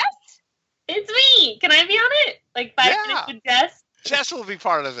 Is that Jess? It's me. Can I be on it? Like 5 Yeah. minutes with Jess? Jess will be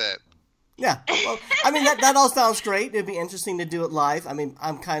part of it. Yeah. Well, I mean, that all sounds great. It'd be interesting to do it live. I mean,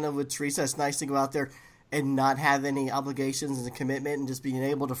 I'm kind of with Teresa. It's nice to go out there and not have any obligations and commitment and just being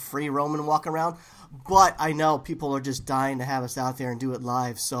able to free roam and walk around. But I know people are just dying to have us out there and do it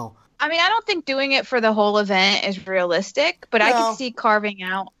live. So, I mean, I don't think doing it for the whole event is realistic, but I No. could see carving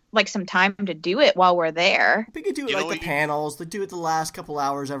out like some time to do it while we're there. we could do it You know like the what you- panels. To do it the last couple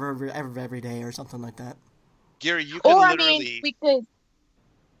hours every day or something like that. Gary, you can Or I literally. mean, we could.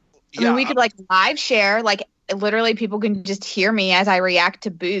 I yeah, mean, we could like live share. Like literally, people can just hear me as I react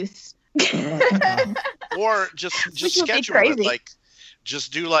to booths. or just Which would be schedule it. crazy. Like,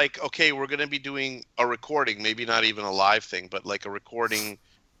 just do like, okay, we're going to be doing a recording, maybe not even a live thing, but like a recording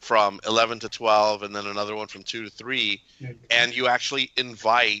from 11 to 12, and then another one from 2 to 3, and you actually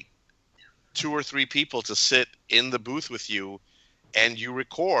invite 2 or 3 people to sit in the booth with you, and you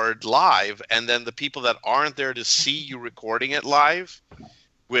record live, and then the people that aren't there to see you recording it live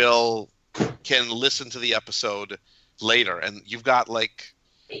can listen to the episode later, and you've got like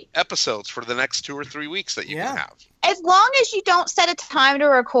episodes for the next 2 or 3 weeks that you Yeah. can have. As long as you don't set a time to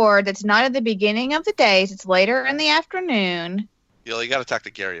record that's not at the beginning of the days, it's later in the afternoon. You got to talk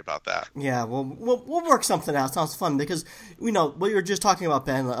to Gary about that. Yeah, well, we'll work something out. Sounds fun because we know what you were just talking about,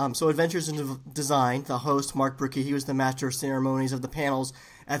 Ben. So Adventures in Design, the host Mark Brickey, he was the master of ceremonies of the panels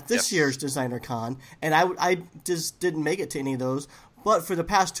at this Yes. year's DesignerCon, and I just didn't make it to any of those. But for the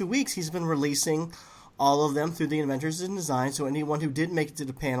past 2 weeks, he's been releasing all of them through the Adventures in Design. So anyone who didn't make it to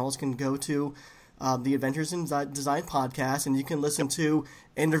the panels can go to the Adventures in Design podcast, and you can listen to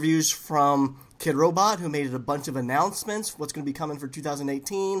interviews from Kid Robot, who made a bunch of announcements, what's going to be coming for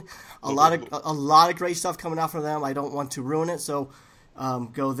 2018. A lot of great stuff coming out from them. I don't want to ruin it, so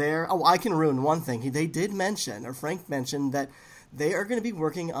go there. Oh, I can ruin one thing. They did mention, or Frank mentioned, that they are going to be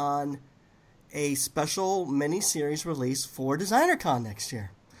working on a special mini-series release for DesignerCon next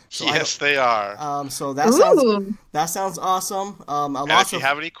year. So Yes, they are. So that Ooh. sounds awesome. And if you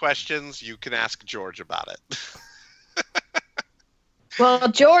have any questions, you can ask George about it. Well,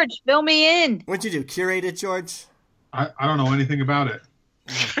 George, fill me in. What'd you do? Curate it, George? I don't know anything about it.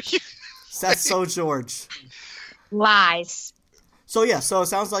 That's so George. Lies. So yeah, so it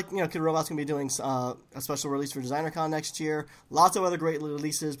sounds like Kid Robot's gonna be doing a special release for DesignerCon next year. Lots of other great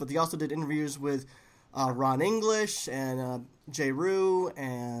releases, but they also did interviews with Ron English and Jay Rue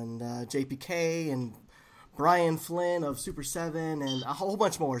and JPK and Brian Flynn of Super 7 and a whole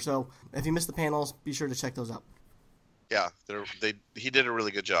bunch more. So if you missed the panels, be sure to check those out. Yeah, he did a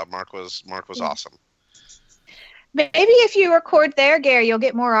really good job. Mark was awesome. Maybe if you record there, Gary, you'll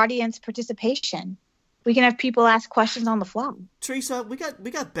get more audience participation. We can have people ask questions on the fly. Teresa, we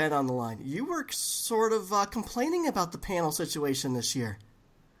got Ben on the line. You were sort of complaining about the panel situation this year.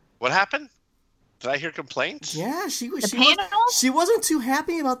 What happened? Did I hear complaints? Yeah, she panel? wasn't too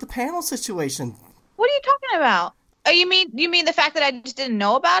happy about the panel situation. What are you talking about? Oh, you mean the fact that I just didn't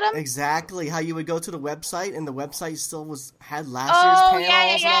know about him? Exactly, how you would go to the website and the website still had last Oh year's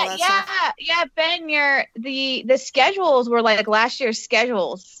panels and all that stuff. yeah, Ben, the schedules were like last year's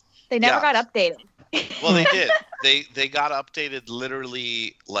schedules. They never Yeah. got updated. Well, they did. They got updated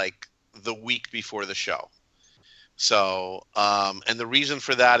literally like the week before the show. So, and the reason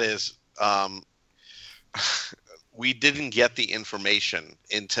for that is we didn't get the information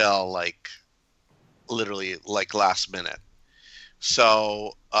until literally last minute.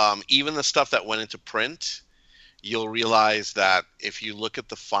 So even the stuff that went into print, you'll realize that if you look at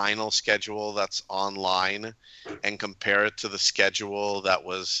the final schedule that's online and compare it to the schedule that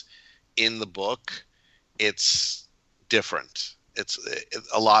was in the book, it's different.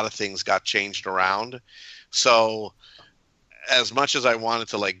 A lot of things got changed around. So as much as I wanted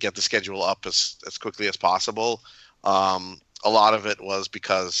to like get the schedule up as quickly as possible, a lot of it was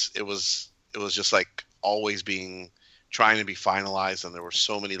because it was just like always trying to be finalized, and there were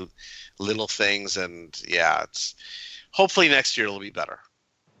so many little things, and yeah, it's hopefully next year it'll be better.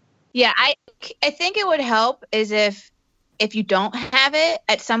 Yeah, I think it would help is if you don't have it,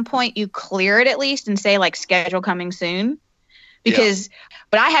 at some point you clear it at least and say like schedule coming soon. Because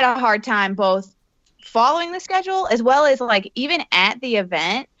but I had a hard time both following the schedule as well as like even at the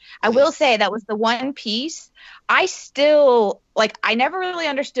event. I will say that was the one piece I still like. I never really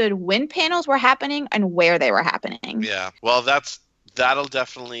understood when panels were happening and where they were happening. Yeah, well, that'll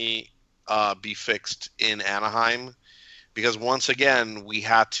definitely be fixed in Anaheim, because once again we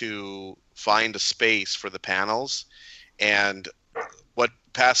had to find a space for the panels, and what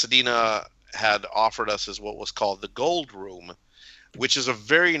Pasadena had offered us is what was called the Gold Room, which is a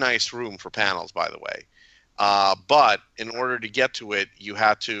very nice room for panels, by the way. But in order to get to it, you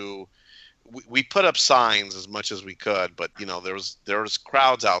had to. We put up signs as much as we could, but there was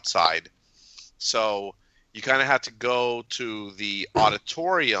crowds outside, so you kind of had to go to the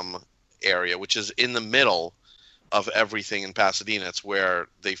auditorium area, which is in the middle of everything in Pasadena. It's where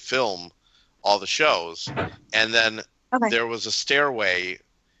they film all the shows, and then there was a stairway,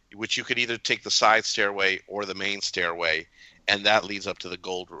 which you could either take the side stairway or the main stairway, and that leads up to the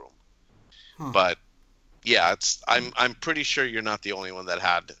Gold Room. But yeah, I'm pretty sure you're not the only one that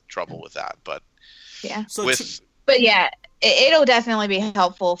had trouble with that, but yeah. But yeah, it'll definitely be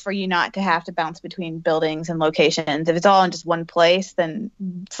helpful for you not to have to bounce between buildings and locations. If it's all in just one place, then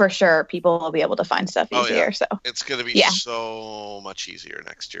for sure people will be able to find stuff easier. Yeah. So it's going to be so much easier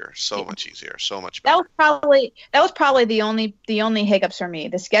next year. So much easier. So much better. That was probably the only hiccups for me.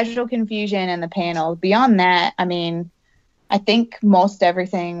 The schedule confusion and the panels. Beyond that, I mean, I think most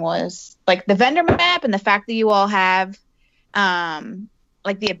everything was like the vendor map and the fact that you all have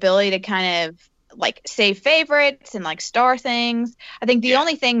like the ability to kind of like save favorites and like star things. I think the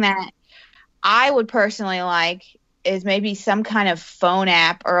only thing that I would personally like is maybe some kind of phone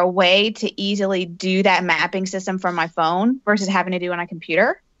app or a way to easily do that mapping system from my phone versus having to do it on a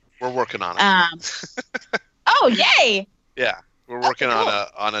computer. We're working on it. Oh, yay! Yeah, we're working on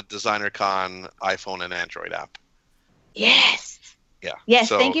a DesignerCon iPhone and Android app. Yes. Yeah. Yes.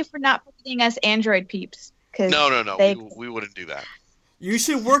 So, thank you for not forgetting us Android peeps. No. We wouldn't do that. You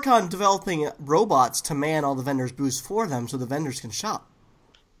should work on developing robots to man all the vendors' booths for them so the vendors can shop.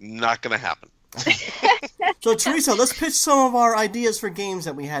 Not going to happen. So, Teresa, let's pitch some of our ideas for games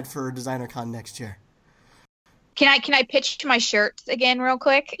that we had for DesignerCon next year. Can I pitch my shirts again real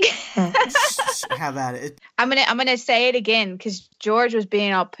quick? Have at it. I'm gonna say it again because George was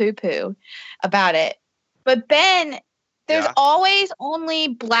being all poo-poo about it. But Ben, there's always only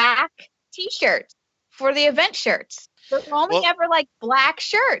black T-shirts for the event shirts. There's only ever like black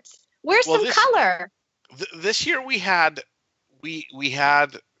shirts. Where's some color? This year we had. We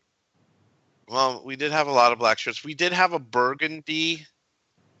did have a lot of black shirts. We did have a burgundy.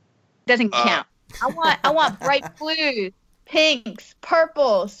 Doesn't count. I want bright blues, pinks,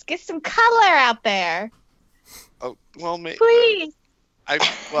 purples. Get some color out there. Oh well, please.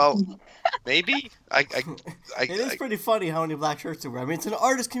 Maybe. It is pretty funny how many black shirts there were. I mean, it's an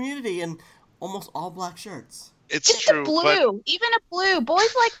artist community and almost all black shirts. It's true. A blue, even a blue.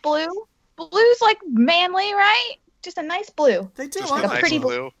 Boys like blue. Blue's like manly, right? Just a nice blue. They do. Like a pretty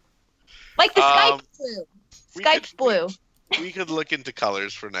blue. Like the Skype blue. Skype's blue. We could look into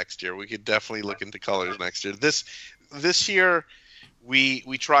colors for next year. We could definitely look into colors next year. This year,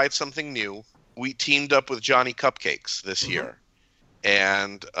 we tried something new. We teamed up with Johnny Cupcakes this year,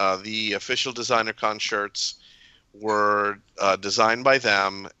 and the official DesignerCon shirts were designed by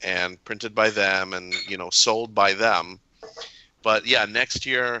them and printed by them and sold by them. But yeah, next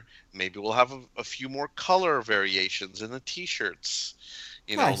year maybe we'll have a few more color variations in the T-shirts.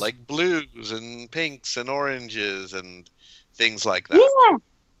 Nice. Like blues and pinks and oranges and things like that.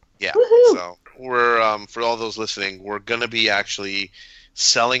 Yeah. Woo-hoo. So we're for all those listening, we're gonna be actually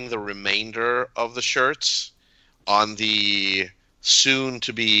selling the remainder of the shirts on the soon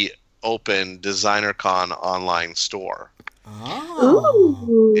to be open DesignerCon online store. Oh.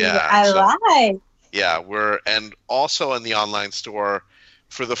 Ooh, yeah. I like. Yeah, and also in the online store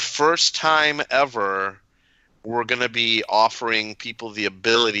for the first time ever, we're going to be offering people the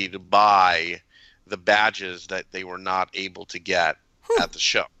ability to buy the badges that they were not able to get at the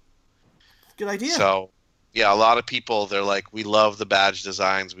show. Good idea. So, Yeah, a lot of people, they're like, we love the badge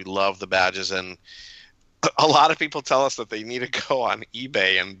designs, we love the badges, and a lot of people tell us that they need to go on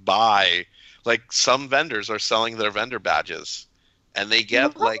eBay and buy, like some vendors are selling their vendor badges, and they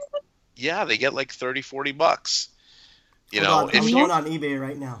get What? they get like 30, $40. You Hold know, on, if I'm you, going on eBay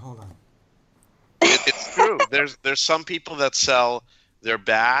right now. Hold on. it's true. There's some people that sell their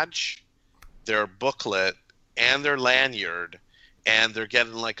badge, their booklet, and their lanyard, and they're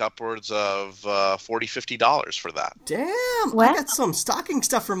getting like upwards of $40, $50 for that. Damn, Wow. I got some stocking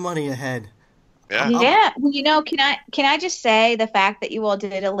stuffer money ahead. Yeah. Yeah. Well, can I just say the fact that you all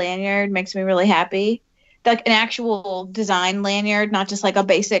did a lanyard makes me really happy. Like an actual design lanyard, not just like a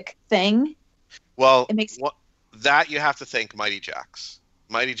basic thing. Well, It makes- that you have to thank Mighty Jacks.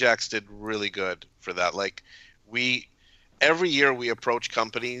 Mighty Jacks did really good for that. Like every year we approach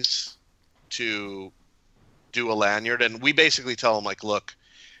companies to do a lanyard, and we basically tell them like, look,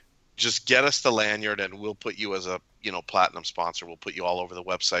 just get us the lanyard, and we'll put you as a platinum sponsor. We'll put you all over the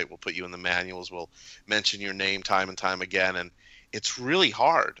website. We'll put you in the manuals. We'll mention your name time and time again, and it's really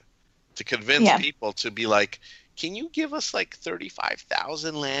hard to convince people to be like, can you give us like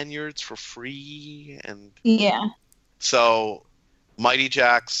 35,000 lanyards for free? And Yeah. so Mighty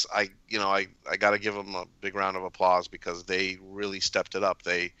Jacks, I got to give them a big round of applause because they really stepped it up.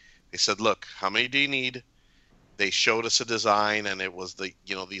 They said, look, how many do you need? They showed us a design, and it was these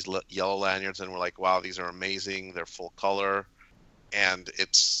yellow lanyards, and we're like, wow, these are amazing. They're full color, and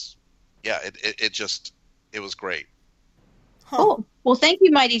it was great. Huh. Cool. Well, thank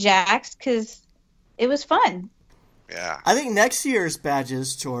you, Mighty Jacks, because it was fun. Yeah. I think next year's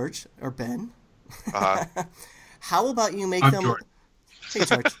badges, George or Ben. Uh, How about you make I'm them? George. Hey,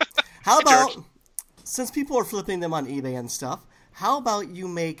 George. How Hey, about George. since people are flipping them on eBay and stuff? How about you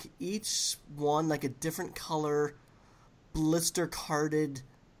make each one like a different color, blister carded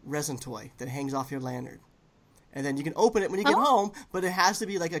resin toy that hangs off your lanyard, and then you can open it when you get home. But it has to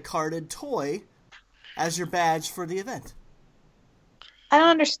be like a carded toy as your badge for the event. I don't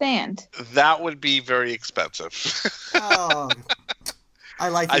understand. that would be very expensive. Oh, I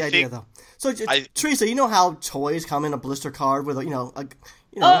like the I idea think- though. So, Teresa, you know how toys come in a blister card with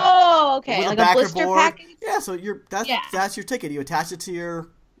Oh, okay. with Like a a backer blister board. package? Yeah, so that's Yeah. that's your ticket. You attach it to your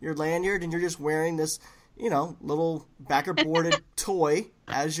lanyard, and you're just wearing this, little backer boarded toy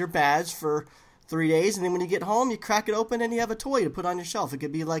as your badge for 3 days. And then when you get home, you crack it open and you have a toy to put on your shelf. It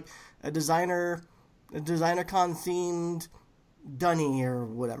could be like a designer con themed dunny or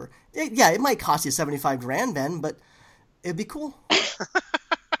whatever. It might cost you $75,000, Ben, but it'd be cool.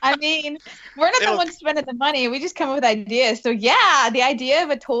 I mean, we're not the ones spending the money. We just come up with ideas. So yeah, the idea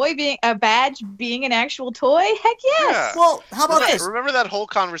of a badge being an actual toy, heck yes. Yeah. Well, how about this? Remember that whole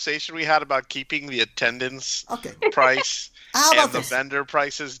conversation we had about keeping the attendance Okay. price How and about the this? vendor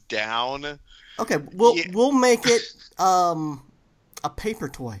prices down? Okay, Yeah. we'll make it a paper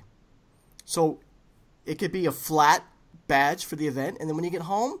toy. So it could be a flat badge for the event, and then when you get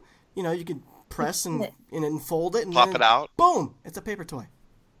home, you can press and fold it and Pop then, it out? Boom! It's a paper toy.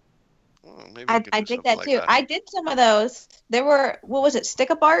 Well, maybe we I could do dig something that like too. I did some of those. There were, what was it,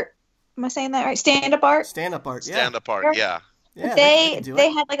 stick-up art? Am I saying that right? Stand-up art? Stand-up art. Yeah. Stand apart, yeah. Yeah, they can do they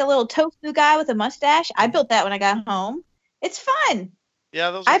it. had like a little tofu guy with a mustache. I built that when I got home. It's fun. Yeah,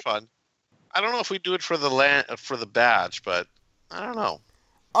 those are fun. I don't know if we do it for the badge, but I don't know.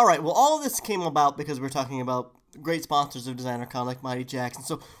 All right. Well, all of this came about because we're talking about great sponsors of DesignerCon like Mighty Jacks. And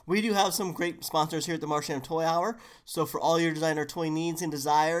so we do have some great sponsors here at the Marsham Toy Hour. So for all your designer toy needs and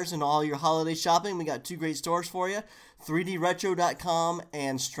desires and all your holiday shopping, we got two great stores for you. 3dretro.com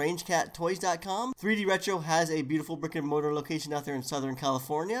and strangecattoys.com. 3D Retro has a beautiful brick and mortar location out there in Southern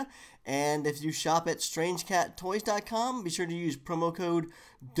California. And if you shop at strangecattoys.com, be sure to use promo code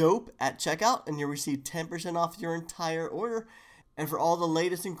DOPE at checkout and you'll receive 10% off your entire order. And for all the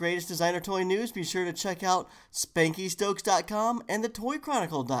latest and greatest designer toy news, be sure to check out SpankyStokes.com and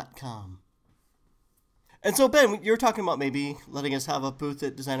TheToyChronicle.com. And so, Ben, you're talking about maybe letting us have a booth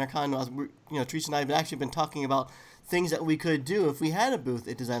at DesignerCon. Teresa and I have actually been talking about things that we could do if we had a booth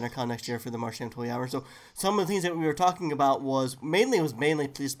at DesignerCon next year for the Marsham Toy Hour. So some of the things that we were talking about was mainly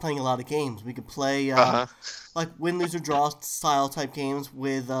just playing a lot of games. We could play like win, lose, or draw style type games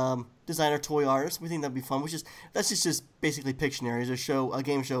with designer toy artists. We think that'd be fun. That's just basically Pictionary. There's a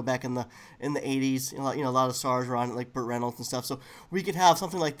game show back in the 80s. A lot of stars were on it, like Burt Reynolds and stuff. So we could have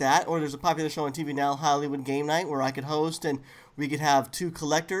something like that. Or there's a popular show on TV now, Hollywood Game Night, where I could host, and we could have two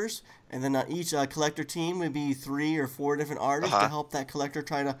collectors, and then each collector team would be 3 or 4 different artists to help that collector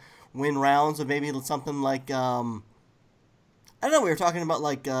try to win rounds of maybe something like I don't know. We were talking about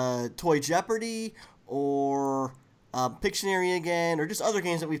like Toy Jeopardy or Pictionary again, or just other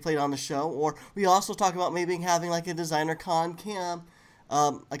games that we played on the show. Or we also talk about maybe having like a Designer Con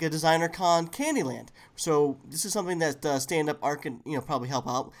like a Designer Con Candyland. So this is something that Stand Up Art can probably help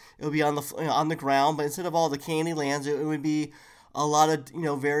out. It would be on the ground, but instead of all the Candylands, it would be a lot of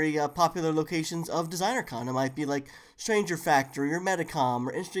very popular locations of Designer Con. It might be like Stranger Factory or Metacom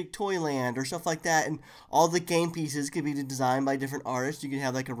or Instinct Toyland or stuff like that, and all the game pieces could be designed by different artists. You could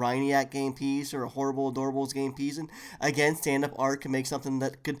have like a Rhiniac game piece or a Horrible Adorables game piece, and again, Stand Up Art can make something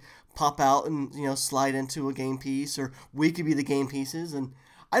that could pop out and slide into a game piece, or we could be the game pieces. And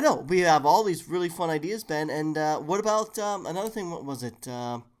I know we have all these really fun ideas, Ben. And what about another thing? What was it?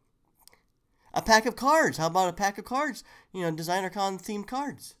 A pack of cards. How about a pack of cards? Designer Con themed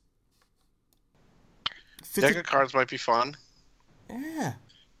cards. Deck of cards might be fun. Yeah.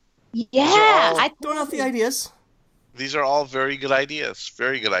 Yeah. I throwing out the ideas. These are all very good ideas.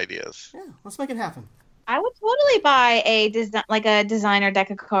 Very good ideas. Yeah, let's make it happen. I would totally buy a designer deck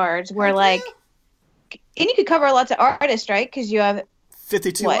of cards where and you could cover lots of artists, right? Because you have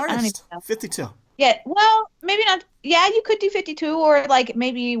 52 what? artists. I don't even know. 52. Yeah, well, maybe not. Yeah, you could do 52, or like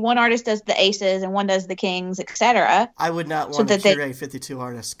maybe one artist does the aces and one does the kings, etc. I would not want to curate 52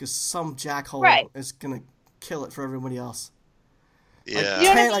 artists because some jackhole is going to kill it for everybody else.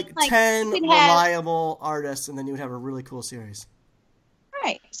 Yeah. Like 10 reliable artists, and then you would have a really cool series.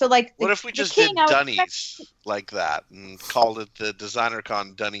 Right. So like, what if we just did Dunnies like that and called it the Designer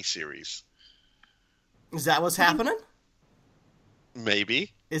Con Dunny series? Is that what's happening?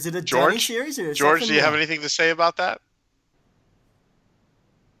 Maybe. Is it a Dunny series? Or George, do you have anything to say about that?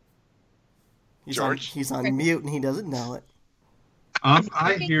 He's on mute and he doesn't know it.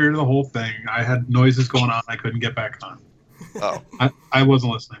 I hear the whole thing. I had noises going on. I couldn't get back on. Oh. I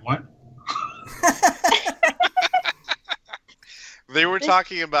wasn't listening. What? They were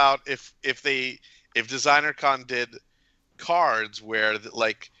talking about if Designer Con did cards where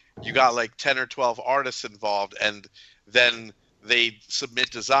you got 10 or 12 artists involved, and then they submit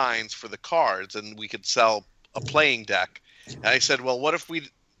designs for the cards, and we could sell a playing deck. And I said, well, what if we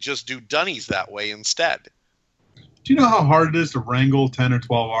just do Dunnies that way instead? Do you know how hard it is to wrangle 10 or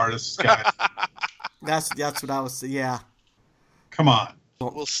 12 artists, guys? That's what I was. Yeah. Come on.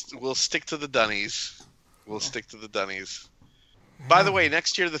 We'll stick to the Dunnies. We'll stick to the Dunnies. By the way,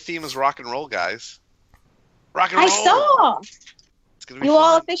 next year the theme is rock and roll, guys. Rock and roll. I saw. It's gonna be you fun.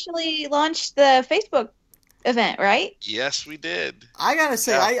 all officially launched the Facebook event, right? Yes, we did. I gotta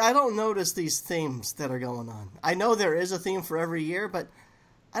say, I don't notice these themes that are going on. I know there is a theme for every year, but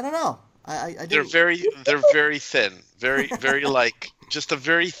I don't know. They're very thin, very just a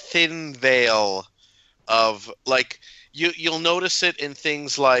very thin veil of you'll notice it in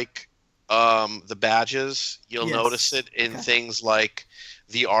things like the badges. You'll notice it in things like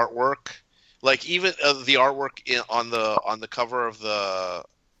the artwork, like even the artwork on the cover of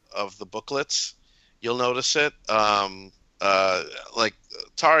the booklets. You'll notice it. Like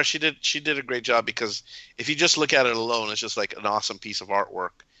Tara, she did a great job, because if you just look at it alone, it's just like an awesome piece of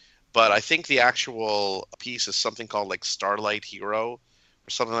artwork. But I think the actual piece is something called like Starlight Hero or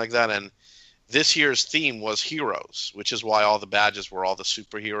something like that. And this year's theme was heroes, which is why all the badges were all the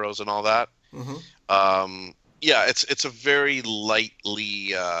superheroes and all that. Mm-hmm. Yeah, it's a very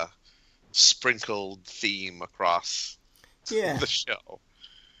lightly sprinkled theme across the show.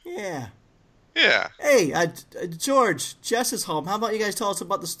 Yeah. Yeah. Hey, George, Jess is home. How about you guys tell us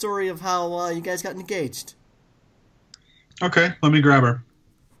about the story of how you guys got engaged? Okay, let me grab her.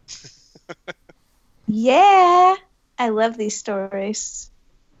 Yeah, I love these stories.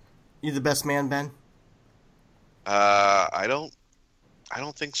 You the best man, Ben? I don't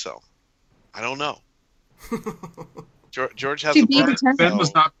think so. I don't know. George has Ben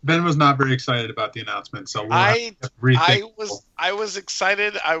was not very excited about the announcement, so I was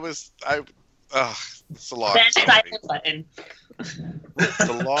excited. It's a long Ben's story. silent button. It's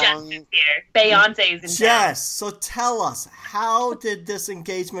a long. Jess is here. Beyonce's in town. Jess, so tell us, how did this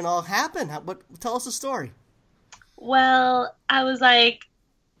engagement all happen? Tell us the story. Well, I was like,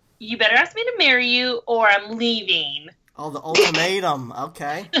 you better ask me to marry you or I'm leaving. Oh, the ultimatum.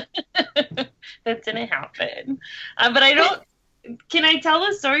 Okay. That didn't happen. But I don't... Can I tell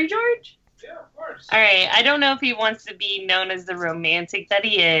the story, George? Yeah, of course. All right. I don't know if he wants to be known as the romantic that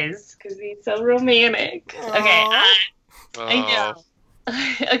he is, because he's so romantic. Aww. Okay. I know.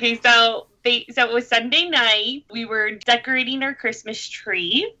 Okay, so it was Sunday night. We were decorating our Christmas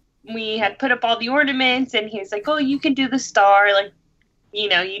tree. We had put up all the ornaments, and he was like, oh, you can do the star.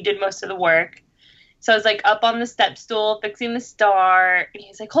 You did most of the work. So I was up on the step stool fixing the star. And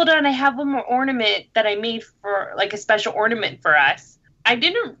he's like, hold on, I have one more ornament that I made for a special ornament for us. I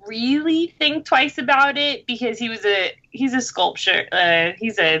didn't really think twice about it because he's a sculptor.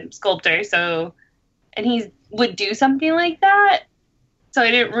 He's a sculptor, so and he would do something like that. So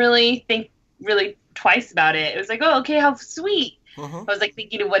I didn't really think really twice about it. It was like, oh, okay, how sweet. I was like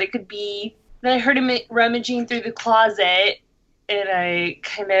thinking of what it could be. Then I heard him rummaging through the closet, and I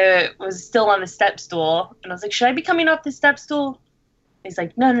kind of was still on the step stool, and I was like, should I be coming off the step stool? He's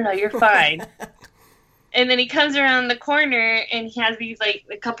like, no, you're fine. And then he comes around the corner, and he has these, like,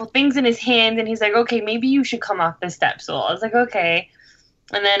 a couple things in his hand, and he's like, okay, maybe you should come off the step stool. I was like, okay.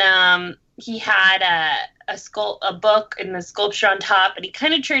 And then he had a book and the sculpture on top, and he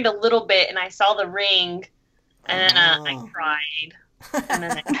kind of turned a little bit, and I saw the ring, and then I cried. And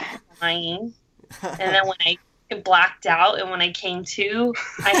then I kept crying. And then when I blacked out, and when I came to,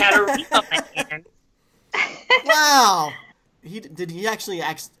 I had a ring on my hand. Wow. Did he actually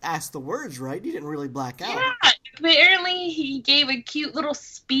ask the words right? He didn't really black out. Yeah, apparently he gave a cute little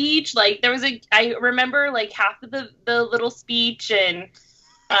speech. Like there was I remember like half of the little speech, and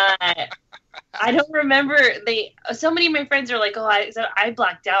I don't remember. So many of my friends are like, oh, I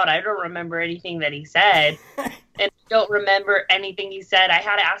blacked out. I don't remember anything that he said, and I don't remember anything he said. I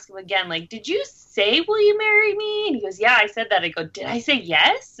had to ask him again, like, did you say, will you marry me? And he goes, yeah, I said that. I go, did I say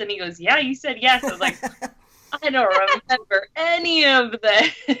yes? And he goes, yeah, you said yes. I was like, I don't remember any of that.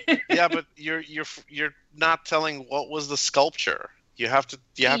 Yeah, but you're not telling what was the sculpture. You have to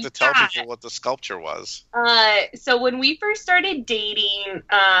tell people what the sculpture was. So when we first started dating,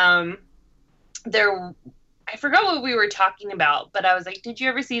 I forgot what we were talking about, but I was like, did you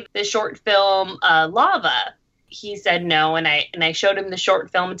ever see the short film Lava? He said no, and I showed him the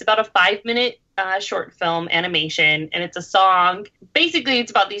short film. It's about a 5-minute short film animation, and it's a song. Basically,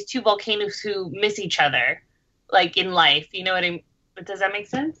 it's about these two volcanoes who miss each other, like in life. You know what I mean? Does that make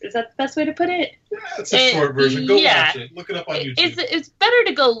sense? Is that the best way to put it? Yeah, it's a short version. Go watch it. Look it up on YouTube. It's better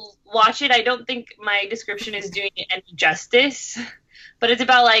to go watch it. I don't think my description is doing it any justice, but it's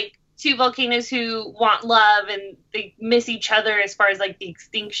about like two volcanoes who want love and they miss each other as far as like the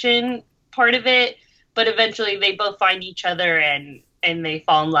extinction part of it, but eventually they both find each other and they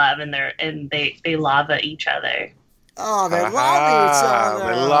fall in love and they lava each other. Oh, they love each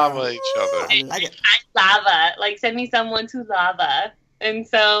other. They lava each other. I like it. I lava. Like, send me someone to lava. And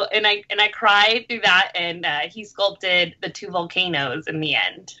so, and I cried through that, and he sculpted the two volcanoes in the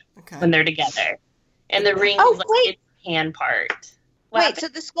end when they're together. And the ring is like its hand part. Wait, so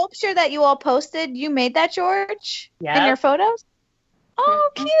the sculpture that you all posted, you made that, George? Yeah. In your photos? Oh,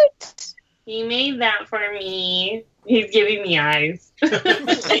 cute. He made that for me. He's giving me eyes. Giving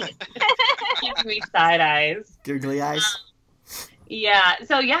me side eyes. Googly eyes. Yeah.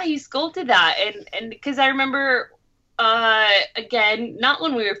 So yeah, he sculpted that, and because I remember, again, not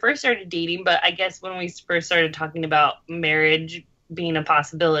when we were first started dating, but I guess when we first started talking about marriage being a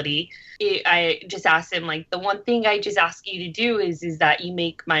possibility, I just asked him, like, the one thing I just ask you to do is that you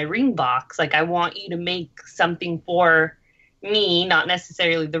make my ring box. Like, I want you to make something for me, not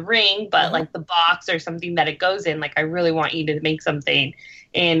necessarily the ring, but like the box or something that it goes in. Like, I really want you to make something,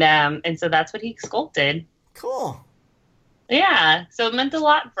 and so that's what he sculpted. Cool. Yeah, so it meant a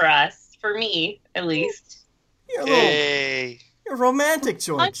lot for us, for me at least. You're romantic,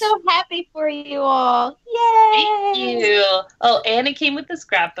 George. I'm so happy for you all. Yay! Thank you. Oh, and it came with the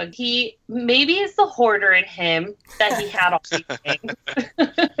scrapbook. Maybe it's the hoarder in him that he had all these things,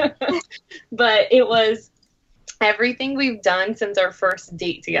 but it was everything we've done since our first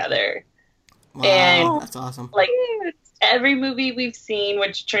date together. Wow, and that's awesome. Like every movie we've seen,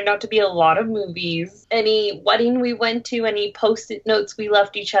 which turned out to be a lot of movies, any wedding we went to, any post-it notes we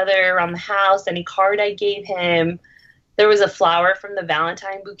left each other around the house, any card I gave him. There was a flower from the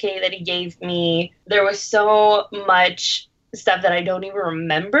Valentine bouquet that he gave me. There was so much stuff that I don't even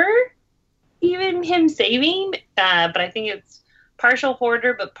remember even him saving. But I think it's partial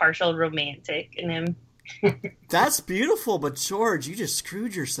hoarder, but partial romantic in him. That's beautiful, but George, you just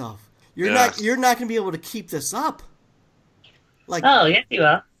screwed yourself. You're not going to be able to keep this up. Like, oh, yes, you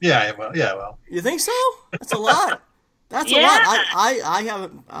will. Yeah, well. You think so? That's a lot. That's a lot. I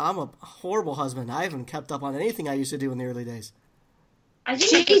haven't. I'm a horrible husband. I haven't kept up on anything I used to do in the early days. I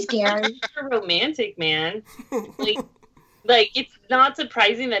think Jeez, Gary. a romantic man. Like it's not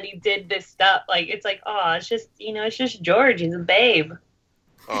surprising that he did this stuff. Like it's like, oh, it's just George. He's a babe.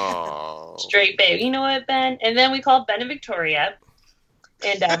 Oh, Straight babe. You know what, Ben? And then we called Ben and Victoria,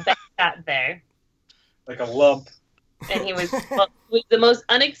 and Ben sat there Like a lump. and he was the most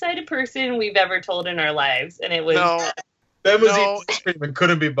unexcited person we've ever told in our lives, and it was Ben was eating ice cream and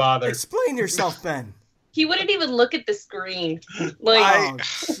couldn't be bothered. Explain yourself, Ben. He wouldn't even look at the screen. Like, Oh,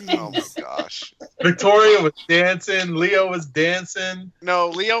 Oh my jeez. gosh. Victoria was dancing. Leo was dancing. No,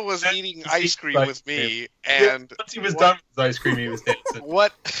 Leo was That's eating the ice cream with me, and Once he was done with his ice cream, he was dancing.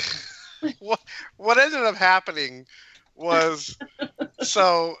 what what ended up happening was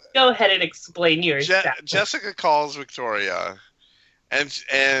so go ahead and explain yours. Jessica calls Victoria,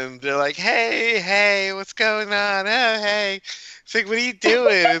 and they're like, hey, what's going on? Oh, hey. It's like, what are you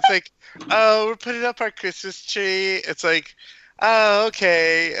doing? It's like, oh, we're putting up our Christmas tree. It's like, oh,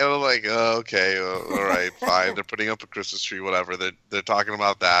 okay. And I'm like, oh, okay, all right, fine. They're putting up a Christmas tree, whatever. They're talking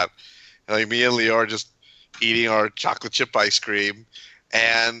about that. And like me and Leo are just eating our chocolate chip ice cream,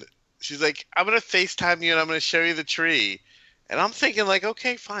 and she's like, I'm gonna FaceTime you and I'm gonna show you the tree. And I'm thinking like,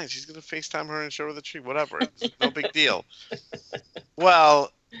 okay, fine. She's gonna FaceTime her and show her the tree, whatever. It's no big deal.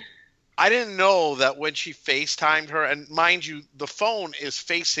 Well, I didn't know that when she FaceTimed her, and mind you, the phone is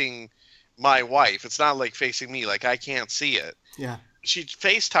facing my wife. It's not like facing me, like I can't see it. Yeah. She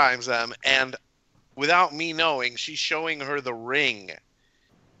FaceTimes them, and without me knowing, she's showing her the ring.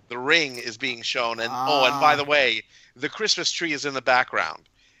 The ring is being shown, and and by the way, the Christmas tree is in the background.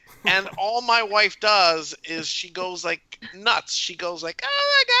 And all my wife does is she goes like nuts. She goes like,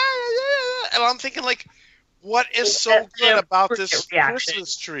 oh my God. And I'm thinking like, what is so good about this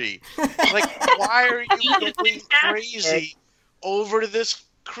Christmas tree? Like, why are you going crazy over this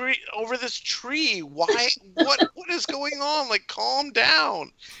tree? Why? What is going on? Like, calm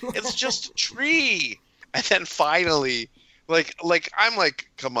down. It's just a tree. And then finally, like I'm like,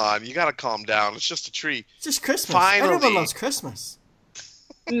 come on, you gotta calm down. It's just a tree. It's just Christmas. Finally. Everyone loves Christmas.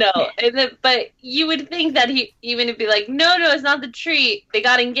 No, but you would think that he even would be like, no, it's not the tree. They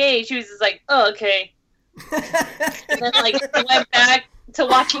got engaged. He was just like, oh, okay. And then like he went back to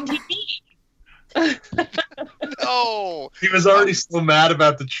watching TV. No, He was already so mad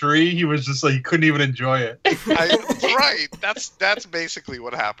about the tree. He was just like, he couldn't even enjoy it. right. That's basically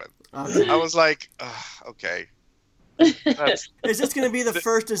what happened. Okay. I was like, okay. That's, Is this going to be the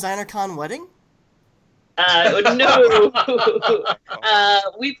first DesignerCon wedding? No.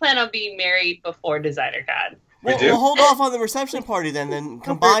 We plan on being married before DesignerCon. We Well, do? we'll hold off on the reception party then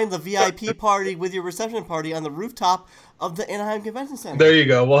combine the VIP party with your reception party on the rooftop of the Anaheim Convention Center. There you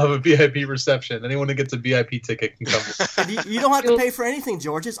go. We'll have a VIP reception. Anyone who gets a VIP ticket can come. And you don't have to pay for anything,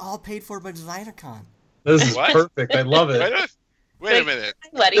 George. It's all paid for by DesignerCon. This is What? perfect. I love it. wait a minute.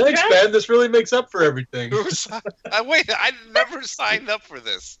 Wedding Thanks, dress? Ben. This really makes up for everything. Wait, I never signed up for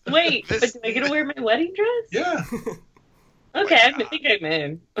this. Wait, This- but do I get to wear my wedding dress? Yeah. Okay, I think I'm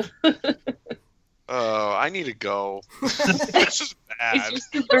in. Oh, I need to go. This is Is bad. your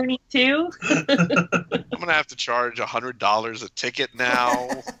suit burning too? I'm gonna have to charge $100 a ticket now.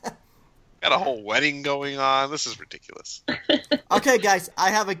 Got a whole wedding going on. This is ridiculous. Okay, guys, I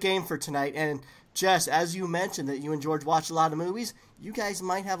have a game for tonight. And Jess, as you mentioned that you and George watch a lot of movies, you guys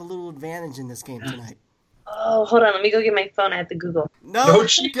might have a little advantage in this game tonight. Oh, hold on. Let me go get my phone. I have to Google. No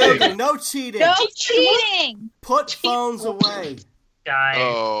cheating. Google, no cheating. No cheating. Put phones away. Die.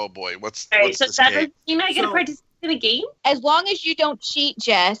 Oh boy, what's All right, what's so this that game? doesn't mean I get to So- participate in a game? As long as you don't cheat,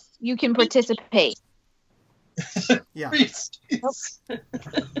 Jess, you can participate. Yeah.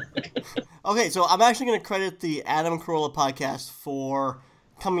 Okay, so I'm actually going to credit the Adam Carolla podcast for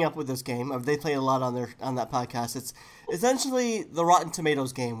coming up with this game. They played a lot on that podcast. It's essentially the Rotten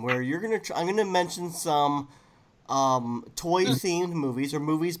Tomatoes game, where I'm going to mention some toy-themed movies or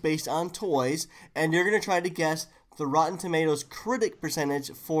movies based on toys, and you're going to try to guess the Rotten Tomatoes critic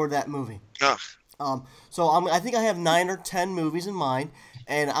percentage for that movie. Ugh. So I think I have 9 or 10 movies in mind,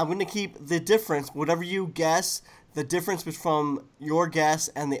 and I'm going to keep the difference, whatever you guess, the difference from your guess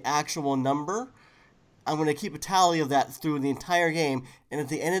and the actual number. I'm going to keep a tally of that through the entire game, and at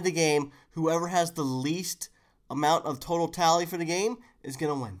the end of the game, whoever has the least amount of total tally for the game is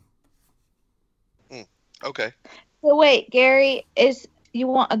going to win. Okay. So wait, Gary, you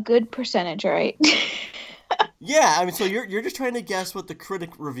want a good percentage, right? Yeah, I mean, so you're just trying to guess what the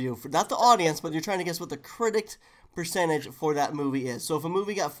critic review, for not the audience, but you're trying to guess what the critic percentage for that movie is. So if a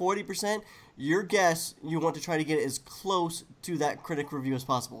movie got 40%, your guess, you want to try to get it as close to that critic review as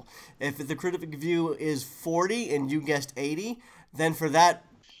possible. If the critic review is 40 and you guessed 80, then for that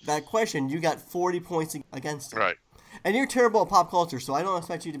question, you got 40 points against it. Right. And you're terrible at pop culture, so I don't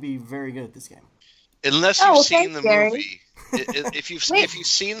expect you to be very good at this game. Unless Oh, you've well, seen the thanks, Gary. movie. If you've Wait.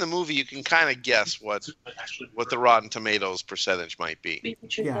 seen the movie, you can kind of guess what the Rotten Tomatoes percentage might be.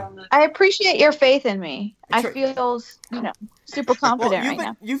 Yeah. I appreciate your faith in me. I Sure. feel, super confident Well, right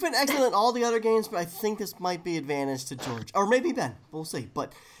now. you've been excellent at all the other games, but I think this might be advantage to George. Or maybe Ben. We'll see.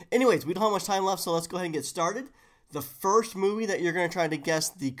 But anyways, we don't have much time left, so let's go ahead and get started. The first movie that you're going to try to guess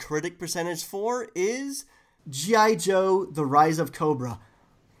the critic percentage for is G.I. Joe, The Rise of Cobra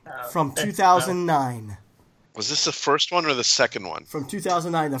from 2009. Was this the first one or the second one? From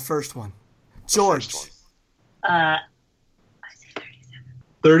 2009, the first one. George. The first I say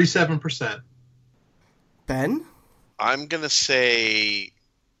 37%. Ben? I'm gonna say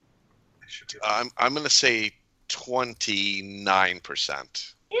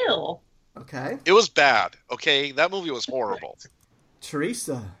 29%. Ew. Okay. It was bad. Okay, that movie was horrible.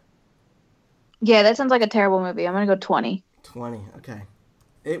 Teresa? Yeah, that sounds like a terrible movie. I'm gonna go 20. 20. Okay.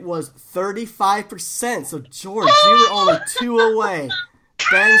 It was 35%. So George, you were only 2 away.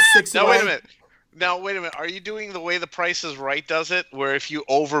 Ben 6 Now away. wait a minute. Are you doing the way The Price is Right does it, where if you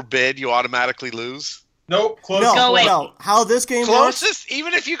overbid, you automatically lose? Nope. Close. No, Go away. no. How this game works? Closest,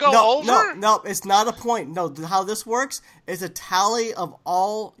 even if you go over. No, it's not a point. No, how this works is a tally of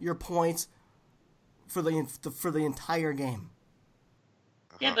all your points for the entire game.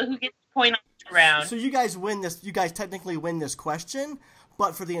 Yeah, but who gets the point on the round? So you guys win this. You guys technically win this question,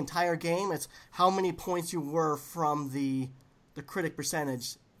 but for the entire game, it's how many points you were from the critic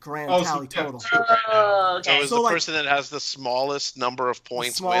percentage grand tally total. Oh, So okay. is So, the like- person that has the smallest number of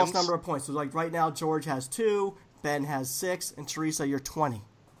points Smallest wins? number of points. So like right now, George has 2, Ben has 6, and Teresa, you're 20.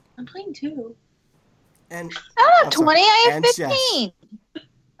 I'm playing too. And I don't have I'm sorry. 20. I have And Jess. 15.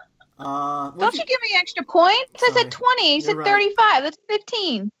 what Don't did you give me extra points? I Sorry. said 20. You You're said right. 35. That's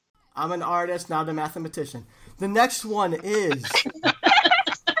 15. I'm an artist, not a mathematician. The next one is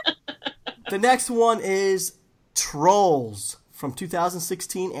Trolls from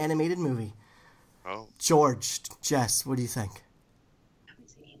 2016 animated movie. Oh, George, Jess, what do you think?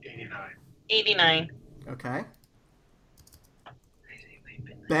 89. Okay.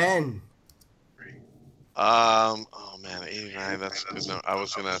 Ben, oh man, 89. That's good. No, I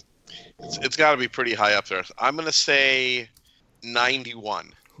was gonna. It's got to be pretty high up there. I'm gonna say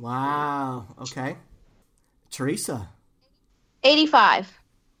 91. wow. Okay. Teresa, 85.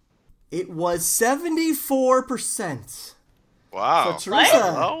 it was 74%. Wow. So Teresa,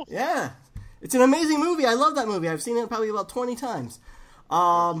 Wow. yeah, it's an amazing movie. I love that movie. I've seen it probably about 20 times.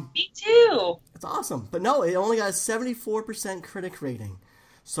 Me too. It's awesome. But no, it only got a 74% critic rating.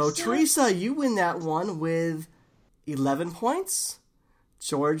 So Teresa, you win that one with 11 points.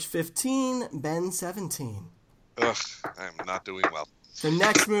 George 15, Ben 17. Ugh, I'm not doing well. The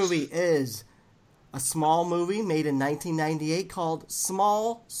next movie is a small movie made in 1998 called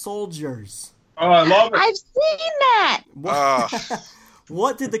Small Soldiers. Oh, I love it. I've seen that.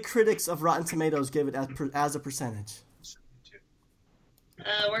 What did the critics of Rotten Tomatoes give it as a percentage?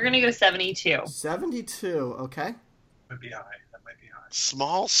 We're gonna go 72. 72, okay. That might be high.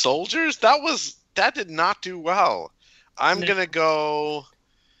 Small Soldiers? That did not do well. I'm No. gonna go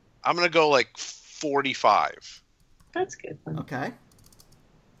like 45. That's good. Okay.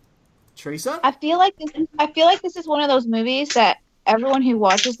 Teresa? I feel like this is one of those movies that everyone who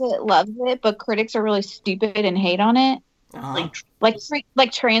watches it loves it, but critics are really stupid and hate on it. Uh-huh.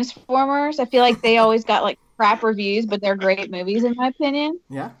 Like Transformers. I feel like they always got like crap reviews, but they're great movies in my opinion.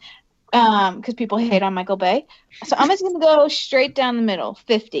 Yeah. Because people hate on Michael Bay. So I'm just gonna go straight down the middle,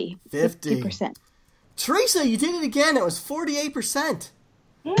 50. 50. 50%. Teresa, you did it again. It was 48%.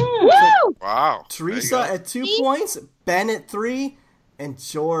 Woo! Wow. Teresa There you at 2 points, Ben at 3, and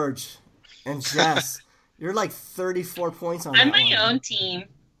George and Jess. You're like 34 points on I'm that my one. own team.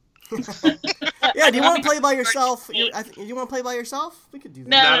 Yeah, do you want to play by yourself? Do you want to play by yourself? We could do that.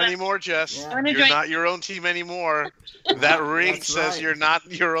 No. Not anymore, Jess. Yeah. I'm gonna You're join. not your own team anymore. That ring That's says right. you're not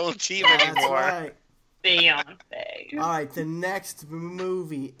your own team That's anymore. right. Beyonce. All right, the next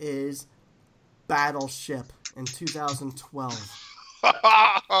movie is Battleship in 2012.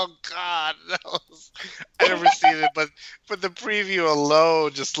 Oh God, I never seen it, but the preview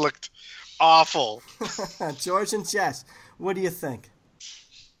alone just looked awful. George and Jess, what do you think?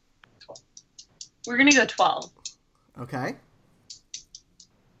 We're gonna go 12. Okay.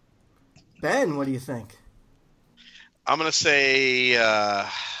 Ben, what do you think? I'm gonna say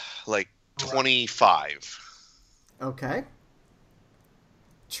like 25. Okay.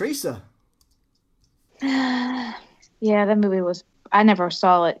 Teresa. Yeah, that movie was. I never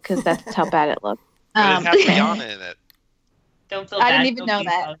saw it because that's how bad it looked. But it had Rihanna in it. Don't feel I bad. didn't even know Don't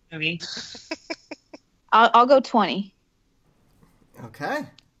that. saw the movie. I'll go 20. Okay.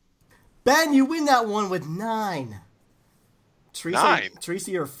 Ben, you win that one with 9. Teresa, 9?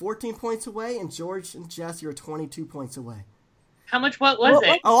 Teresa, you're 14 points away, and George and Jess, you're 22 points away. How much? What was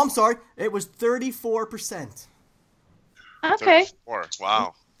it? Oh, I'm sorry. It was 34%. Okay. 34.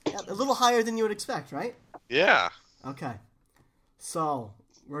 Wow. Yeah, a little higher than you would expect, right? Yeah. Okay. So,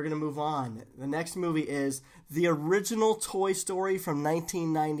 We're going to move on. The next movie is the original Toy Story from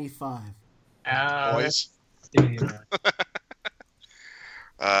 1995. Boys. Yeah.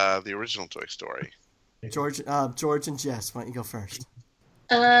 The original Toy Story. George and Jess, why don't you go first?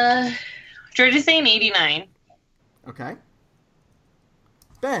 George is saying 89. Okay.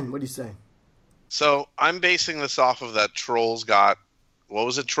 Ben, what do you say? So I'm basing this off of that Trolls got, what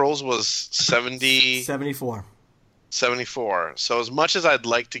was it? Trolls was 74. 74. So as much as I'd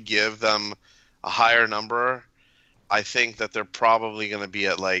like to give them a higher number, I think that they're probably going to be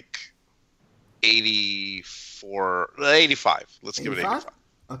at like 85. Let's give it 85.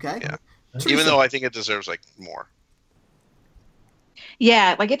 Okay. Yeah. Teresa. Even though I think it deserves like more.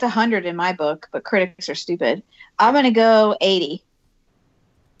 Yeah, like it's 100 in my book, but critics are stupid. I'm gonna go 80.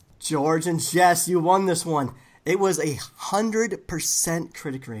 George and Jess, you won this one. It was 100%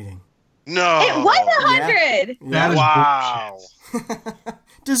 critic rating. No. It was 100. That is Wow.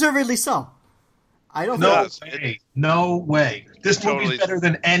 Deservedly so. I don't No think. way. No way. This Totally. movie's better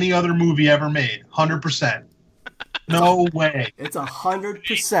than any other movie ever made. 100%. No way. It's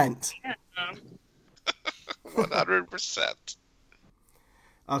 100%. 100%.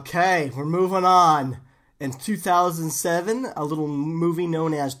 Okay, we're moving on. In 2007, a little movie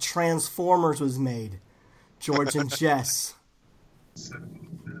known as Transformers was made. George and Jess.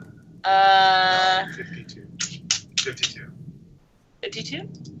 52. 52. 52?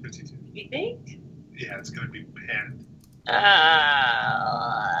 52. You think? Yeah, it's going to be panned.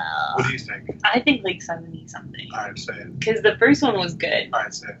 Uh, What do you think? I think like 70 something. All right, say it. Because the first one was good. All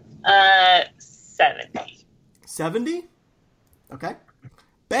right, say it. 70. 70? Okay.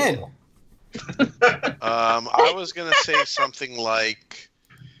 Ben. I was gonna say something like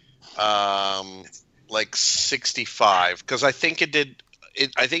 65 because I think it did.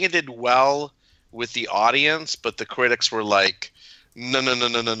 I think it did well with the audience, but the critics were like, no.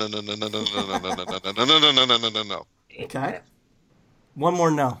 Okay. One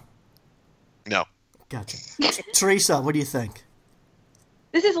more no. No. Gotcha. Teresa, what do you think?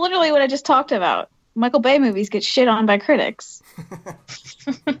 This is literally what I just talked about. Michael Bay movies get shit on by critics.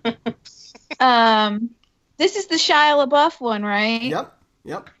 This is the Shia LaBeouf one, right? Yep.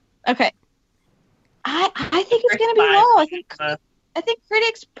 Okay. I think it's gonna be low. I think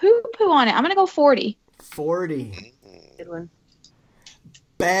critics poo on it. I'm gonna go 40. 40. Good one.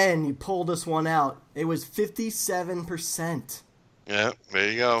 Ben, you pulled this one out. It was 57%. Yeah, there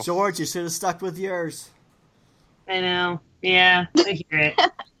you go. George, you should have stuck with yours. I know. Yeah, I hear it.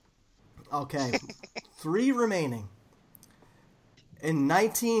 Okay. 3 remaining. In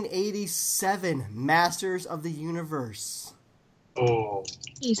 1987, Masters of the Universe. Oh,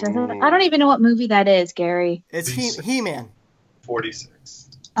 Jeez, I don't even know what movie that is, Gary. It's He-Man. 46.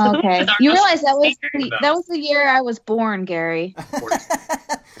 Okay. You realize that was the year I was born, Gary. 46.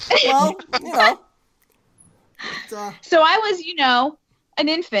 Well, you know. So I was, an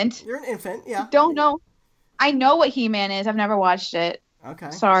infant. You're an infant, yeah. Don't know. I know what He-Man is. I've never watched it.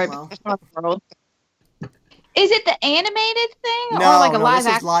 Okay. Sorry, Well, world. Is it the animated thing no, or like a no, live this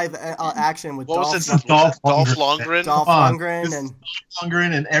is action? live action with What Dolph. was it? Dolph Dolph Lundgren. Lundgren? Dolph Come on. Lundgren This and is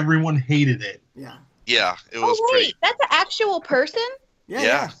Lundgren, and everyone hated it. yeah. Yeah, it Oh was wait, pretty. that's an actual person?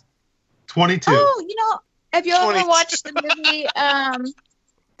 Yeah. 22. Oh, have you ever 22. watched the movie?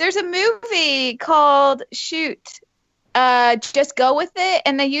 There's a movie called Shoot. Just Go With It,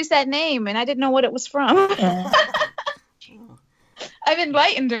 and they use that name, and I didn't know what it was from. I'm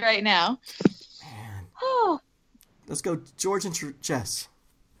enlightened right now. Man. Oh, Let's go George and Jess.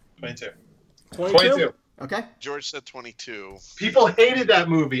 22. 22? Okay. George said 22. People hated that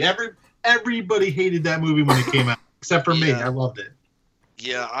movie. Everybody hated that movie when it came out, except for me. Yeah. I loved it.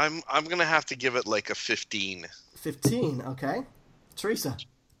 Yeah, I'm gonna have to give it like a 15. 15, okay. Teresa.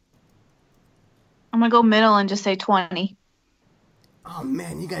 I'm gonna go middle and just say 20. Oh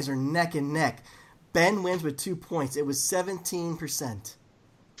man, you guys are neck and neck. Ben wins with 2 points. It was 17%.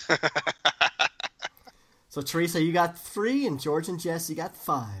 So Teresa, you got 3, and George and Jess, you got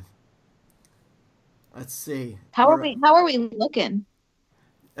 5. Let's see. How are we looking?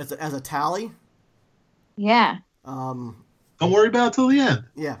 As a tally? Yeah. Don't worry about it till the end.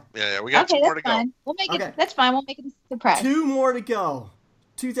 Yeah. Yeah, we got Okay, two more that's to go. fine. We'll make Okay. it. That's fine. We'll make it a surprise. 2 more to go.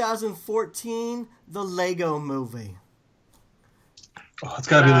 2014, The Lego Movie. Oh, it's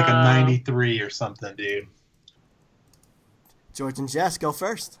got to be like a 93 or something, dude. George and Jess, go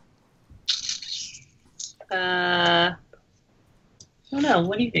first. I don't know.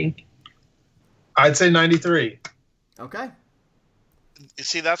 What do you think? I'd say 93. Okay. You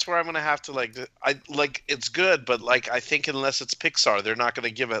see, that's where I'm gonna have to it's good, but I think unless it's Pixar, they're not gonna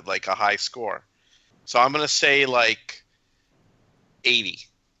give it like a high score. So I'm gonna say like 80.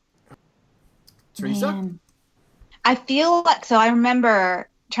 Teresa? Man. I feel like, so I remember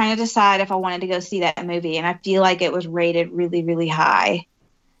trying to decide if I wanted to go see that movie, and I feel like it was rated really, really high.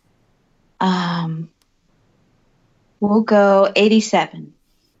 We'll go 87.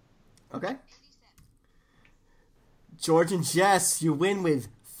 Okay. George and Jess, you win with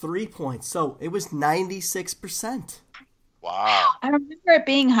 3 points. So it was 96%. Wow. I remember it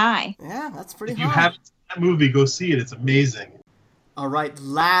being high. Yeah, that's pretty If high. you haven't seen that movie, go see it. It's amazing. All right,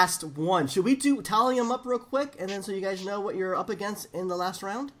 last one. Should we tally them up real quick, and then so you guys know what you're up against in the last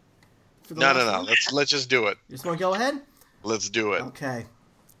round? For the No. last round? Let's just do it. You just want to go ahead? Let's do it. Okay.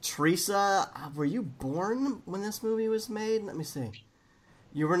 Teresa, were you born when this movie was made? Let me see.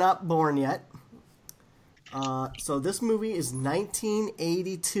 You were not born yet. So this movie is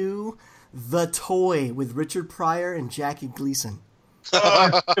 1982, The Toy, with Richard Pryor and Jackie Gleason.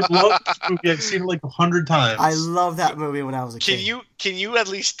 I love this movie. I've seen it like 100 times. I love that movie when I was a kid. Can you at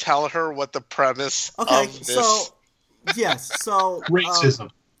least tell her what the premise Okay, of this? so yes, so Racism.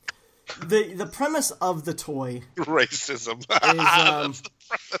 the premise of The Toy Racism.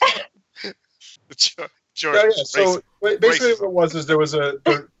 is George, Yeah. So basically, racism. what it was is there was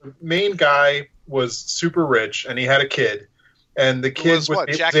the main guy was super rich and he had a kid, and the kid was what,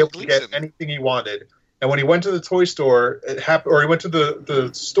 was Jackie able to get Gleason? anything he wanted. And when he went to the toy store, or he went to the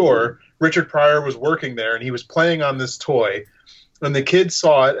store, Richard Pryor was working there and he was playing on this toy, and the kid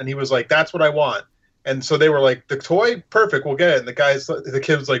saw it and he was like, "That's what I want." And so they were like, "The toy, perfect, we'll get it." And the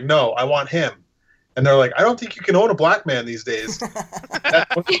kid was like, "No, I want him." And they're like, "I don't think you can own a black man these days."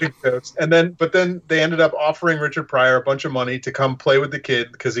 That's one of the big jokes. But then they ended up offering Richard Pryor a bunch of money to come play with the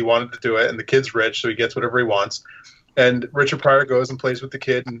kid because he wanted to do it, and the kid's rich, so he gets whatever he wants. And Richard Pryor goes and plays with the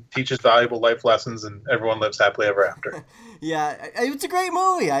kid and teaches valuable life lessons, and everyone lives happily ever after. Yeah, it's a great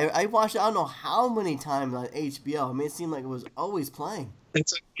movie. I watched it I don't know how many times on HBO. I mean, it seemed like it was always playing.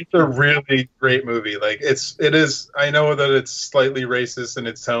 It's a really great movie. Like it is. I know that it's slightly racist in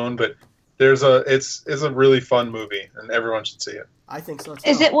its tone, but it's a really fun movie, and everyone should see it. I think so too.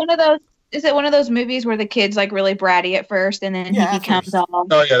 Is it one of those? Is it one of those movies where the kid's like really bratty at first, and then Yeah, he at becomes first. all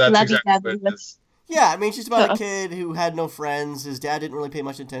Oh yeah, that's lovey-dovey exactly what it with- is. Yeah, I mean, it's just about a kid who had no friends. His dad didn't really pay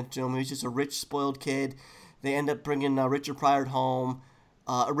much attention to him. He was just a rich, spoiled kid. They end up bringing Richard Pryor home.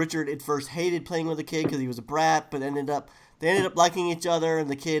 Richard at first hated playing with the kid because he was a brat, but they ended up liking each other, and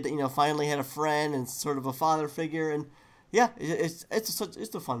the kid, finally had a friend and sort of a father figure. And yeah, it's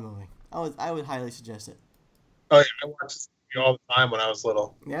a fun movie. I would highly suggest it. Oh yeah, I watched this movie all the time when I was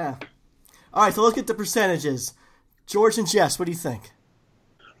little. Yeah. All right, so let's get the percentages. George and Jess, what do you think?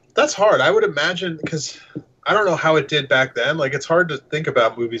 That's hard. I would imagine, because I don't know how it did back then. Like, it's hard to think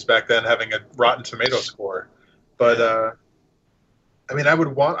about movies back then having a Rotten Tomato score. But I mean, I would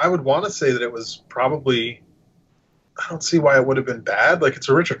want to say that it was probably. I don't see why it would have been bad. Like, it's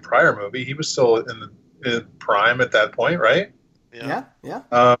a Richard Pryor movie. He was still in prime at that point, right? Yeah.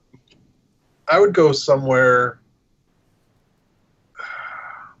 I would go somewhere.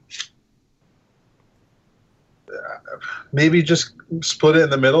 Maybe just split it in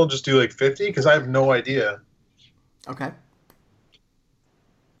the middle and just do like 50, because I have no idea. Okay.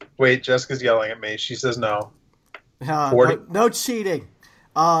 Wait, Jessica's yelling at me. She says no. 40. No cheating.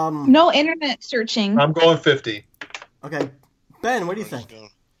 no internet searching. I'm going 50. Okay. Ben, what do you think?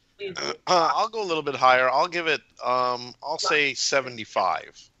 I'll go a little bit higher. I'll give it. I'll say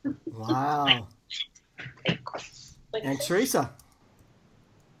 75. Wow. And Teresa?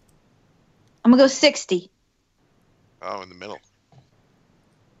 I'm gonna go 60. Oh, in the middle.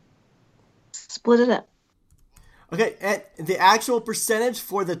 Split it up. Okay, and the actual percentage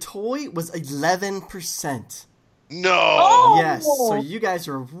for the toy was 11%. No. Oh! Yes, so you guys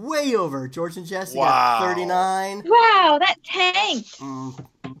are way over. George and Jess, you Wow. got 39. Wow, that tanked.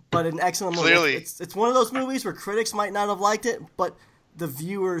 But an excellent movie. Clearly. It's one of those movies where critics might not have liked it, but the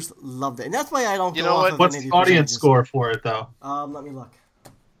viewers loved it. And that's why I don't You go know off what? of What's any the of these audience percentages. score for it, though? Let me look.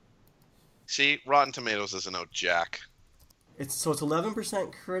 See, Rotten Tomatoes isn't out jack. It's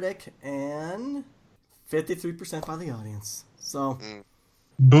 11% critic and 53% by the audience. So,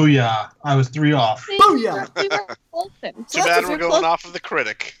 Booyah. I was 3 off. booyah! We were closer. Too that's bad a we're fair going close- off of the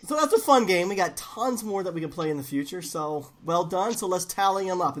critic. So that's a fun game. We got tons more that we can play in the future. So, well done. So let's tally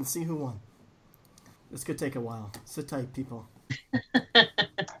them up and see who won. This could take a while. Sit tight, people.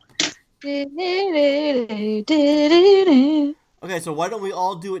 Okay, so why don't we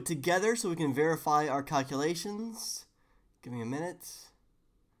all do it together so we can verify our calculations? Give me a minute.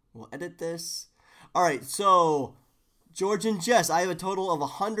 We'll edit this. All right, so George and Jess, I have a total of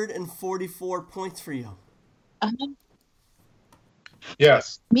 144 points for you.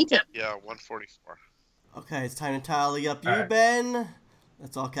 Yes. Me too. Yeah, 144. Okay, it's time to tally up you, All right. Ben.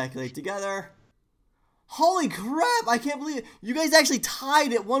 Let's all calculate together. Holy crap! I can't believe it. You guys actually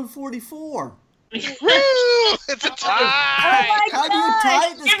tied at 144. Woo! It's a tie. my How do you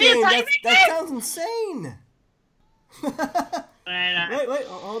tie this Give me a game? tie That sounds insane. Right. Wait,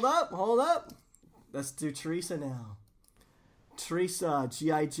 hold up. Let's do Teresa now. Teresa,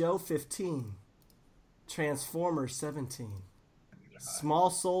 G.I. Joe 15. Transformers 17. Small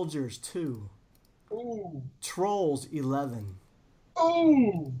Soldiers 2. Ooh. Trolls 11.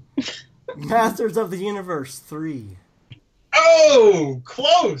 Ooh. Masters of the Universe 3. Oh,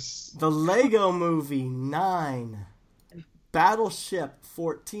 close. The Lego Movie 9. Battleship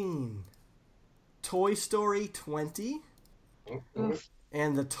 14. Toy Story 20. Oof.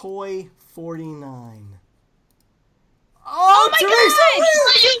 And the Toy 49. Oh my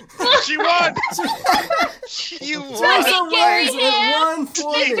Teresa She won. wins! You won. Teresa Gary wins Ham! at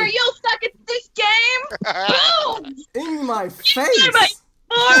 140. Victor, you'll suck at this game. Boom! In my my- face.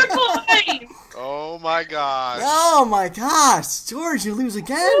 4 points. Oh my gosh. Oh my gosh. George, you lose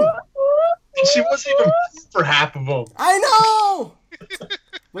again. And she wasn't even for half of them. I know.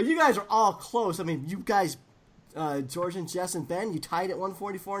 Well, you guys are all close. I mean, you guys, George and Jess and Ben, you tied at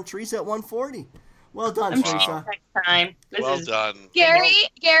 144 and Teresa at 140. Well done, I'm Teresa. Next time. This Well is done. Gary,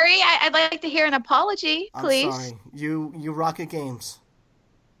 I'd like to hear an apology, please. I'm sorry. You Rocket Games.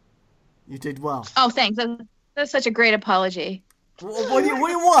 You did well. Oh, thanks. That's such a great apology. What do you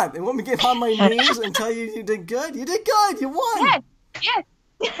want? You want me to get on my knees and tell you you did good? You did good. You won. Yes.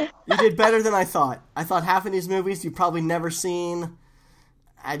 You did better than I thought. I thought half of these movies you've probably never seen.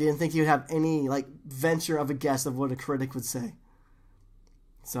 I didn't think you'd have any venture of a guess of what a critic would say.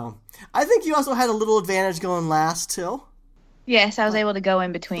 So, I think you also had a little advantage going last, too. Yes, I was able to go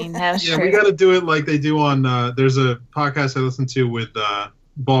in between. That was Yeah, true. we got to do it like they do on. There's a podcast I listen to with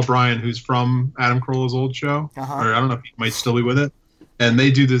Bob Bryan, who's from Adam Carolla's old show, Uh-huh. or I don't know if he might still be with it. And they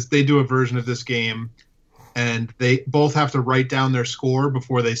do this. They do a version of this game, and they both have to write down their score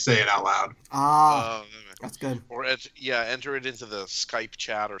before they say it out loud. Ah, that's good. Or enter it into the Skype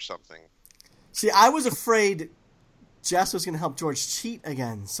chat or something. See, I was afraid Jess was going to help George cheat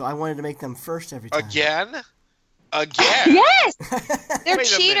again, so I wanted to make them first every time. Again? Yes! They're Wait a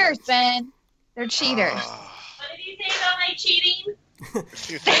cheaters, minute. Ben. They're cheaters. What did you say about my cheating?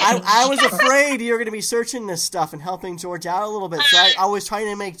 I was afraid you were going to be searching this stuff and helping George out a little bit, so I was trying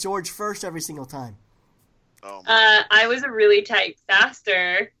to make George first every single time. Oh, I was a really type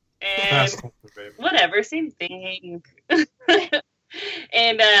faster, and Fast forward, babe. whatever, same thing.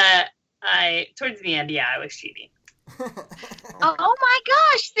 And I towards the end, I was cheating. Oh my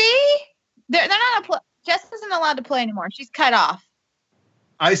gosh, see? They're not Jess isn't allowed to play anymore. She's cut off.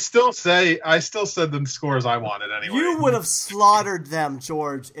 I still said the scores I wanted anyway. You would have slaughtered them,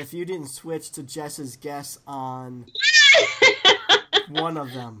 George, if you didn't switch to Jess's guess on one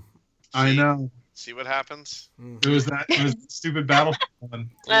of them. I know. see what happens? It was the stupid battle one.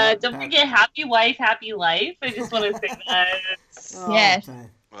 Don't forget Happy Wife, Happy Life. I just want to say that. Oh, Yes. Ben.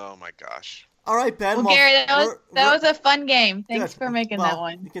 Oh my gosh. All right, Ben. Well, Gary, that we're- was a fun game. Thanks Good. for making Well, that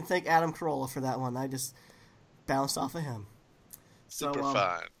one. You can thank Adam Carolla for that one. I just bounced off of him. Super So,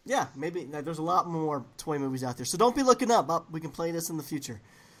 fun. yeah, maybe there's a lot more toy movies out there. So don't be looking up. We can play this in the future.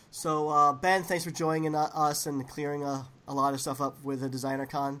 So, Ben, thanks for joining us and clearing a lot of stuff up with the Designer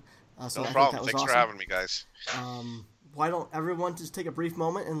Con. So No I problem. think that was Thanks awesome. for having me, guys. Why don't everyone just take a brief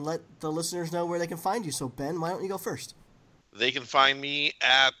moment and let the listeners know where they can find you? So, Ben, why don't you go first? They can find me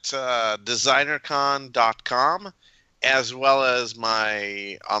at designercon.com as well as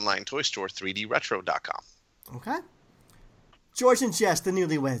my online toy store, 3dretro.com. Okay. George and Jess, the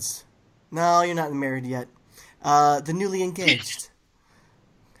newlyweds. No, you're not married yet. The newly engaged.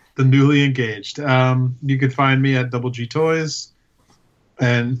 The newly engaged. You can find me at Double G Toys.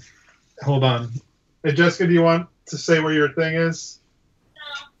 And hold on. Hey, Jessica, do you want to say where your thing is?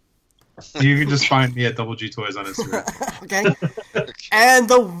 No. You can just find me at Double G Toys on Instagram. Okay. And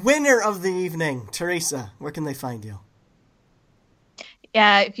the winner of the evening, Teresa, where can they find you?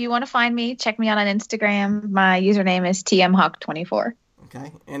 Yeah, if you want to find me, check me out on Instagram. My username is tmhawk24.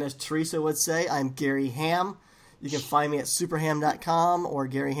 Okay. And as Teresa would say, I'm Gary Ham. You can find me at superham.com or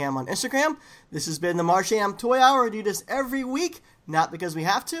Gary Ham on Instagram. This has been the Marsham Toy Hour. We do this every week, not because we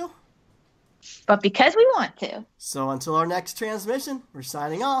have to. But because we want to. So until our next transmission, we're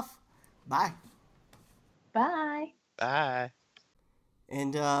signing off. Bye. Bye. Bye.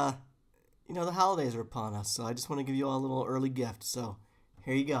 And, the holidays are upon us, so I just want to give you all a little early gift. So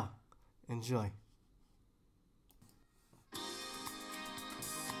here you go. Enjoy.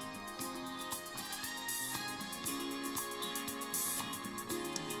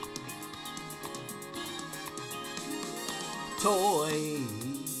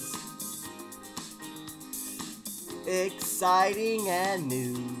 Toys. exciting and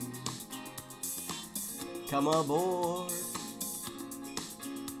new. Come aboard,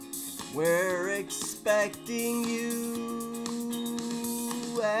 we're expecting you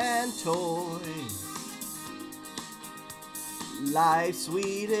and toys. Life's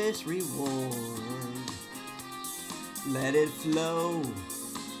sweetest reward. Let it flow.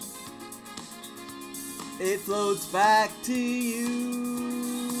 It floats back to you.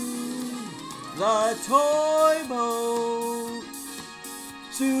 The toy boat.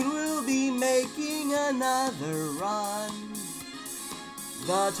 Soon we'll be making another run.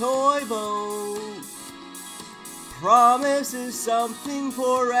 The toy boat promises something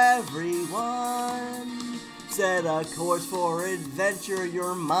for everyone. Set a course for adventure,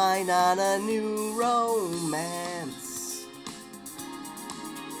 your mind on a new romance.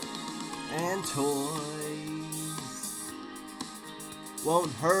 And toys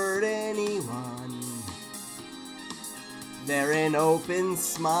won't hurt anyone. They're an open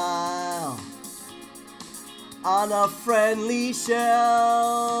smile on a friendly shelf.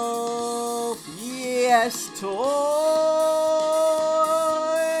 Yes, toys.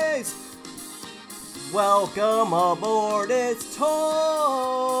 Welcome aboard, it's toys.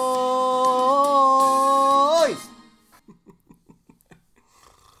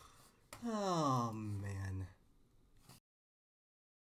 Oh, man.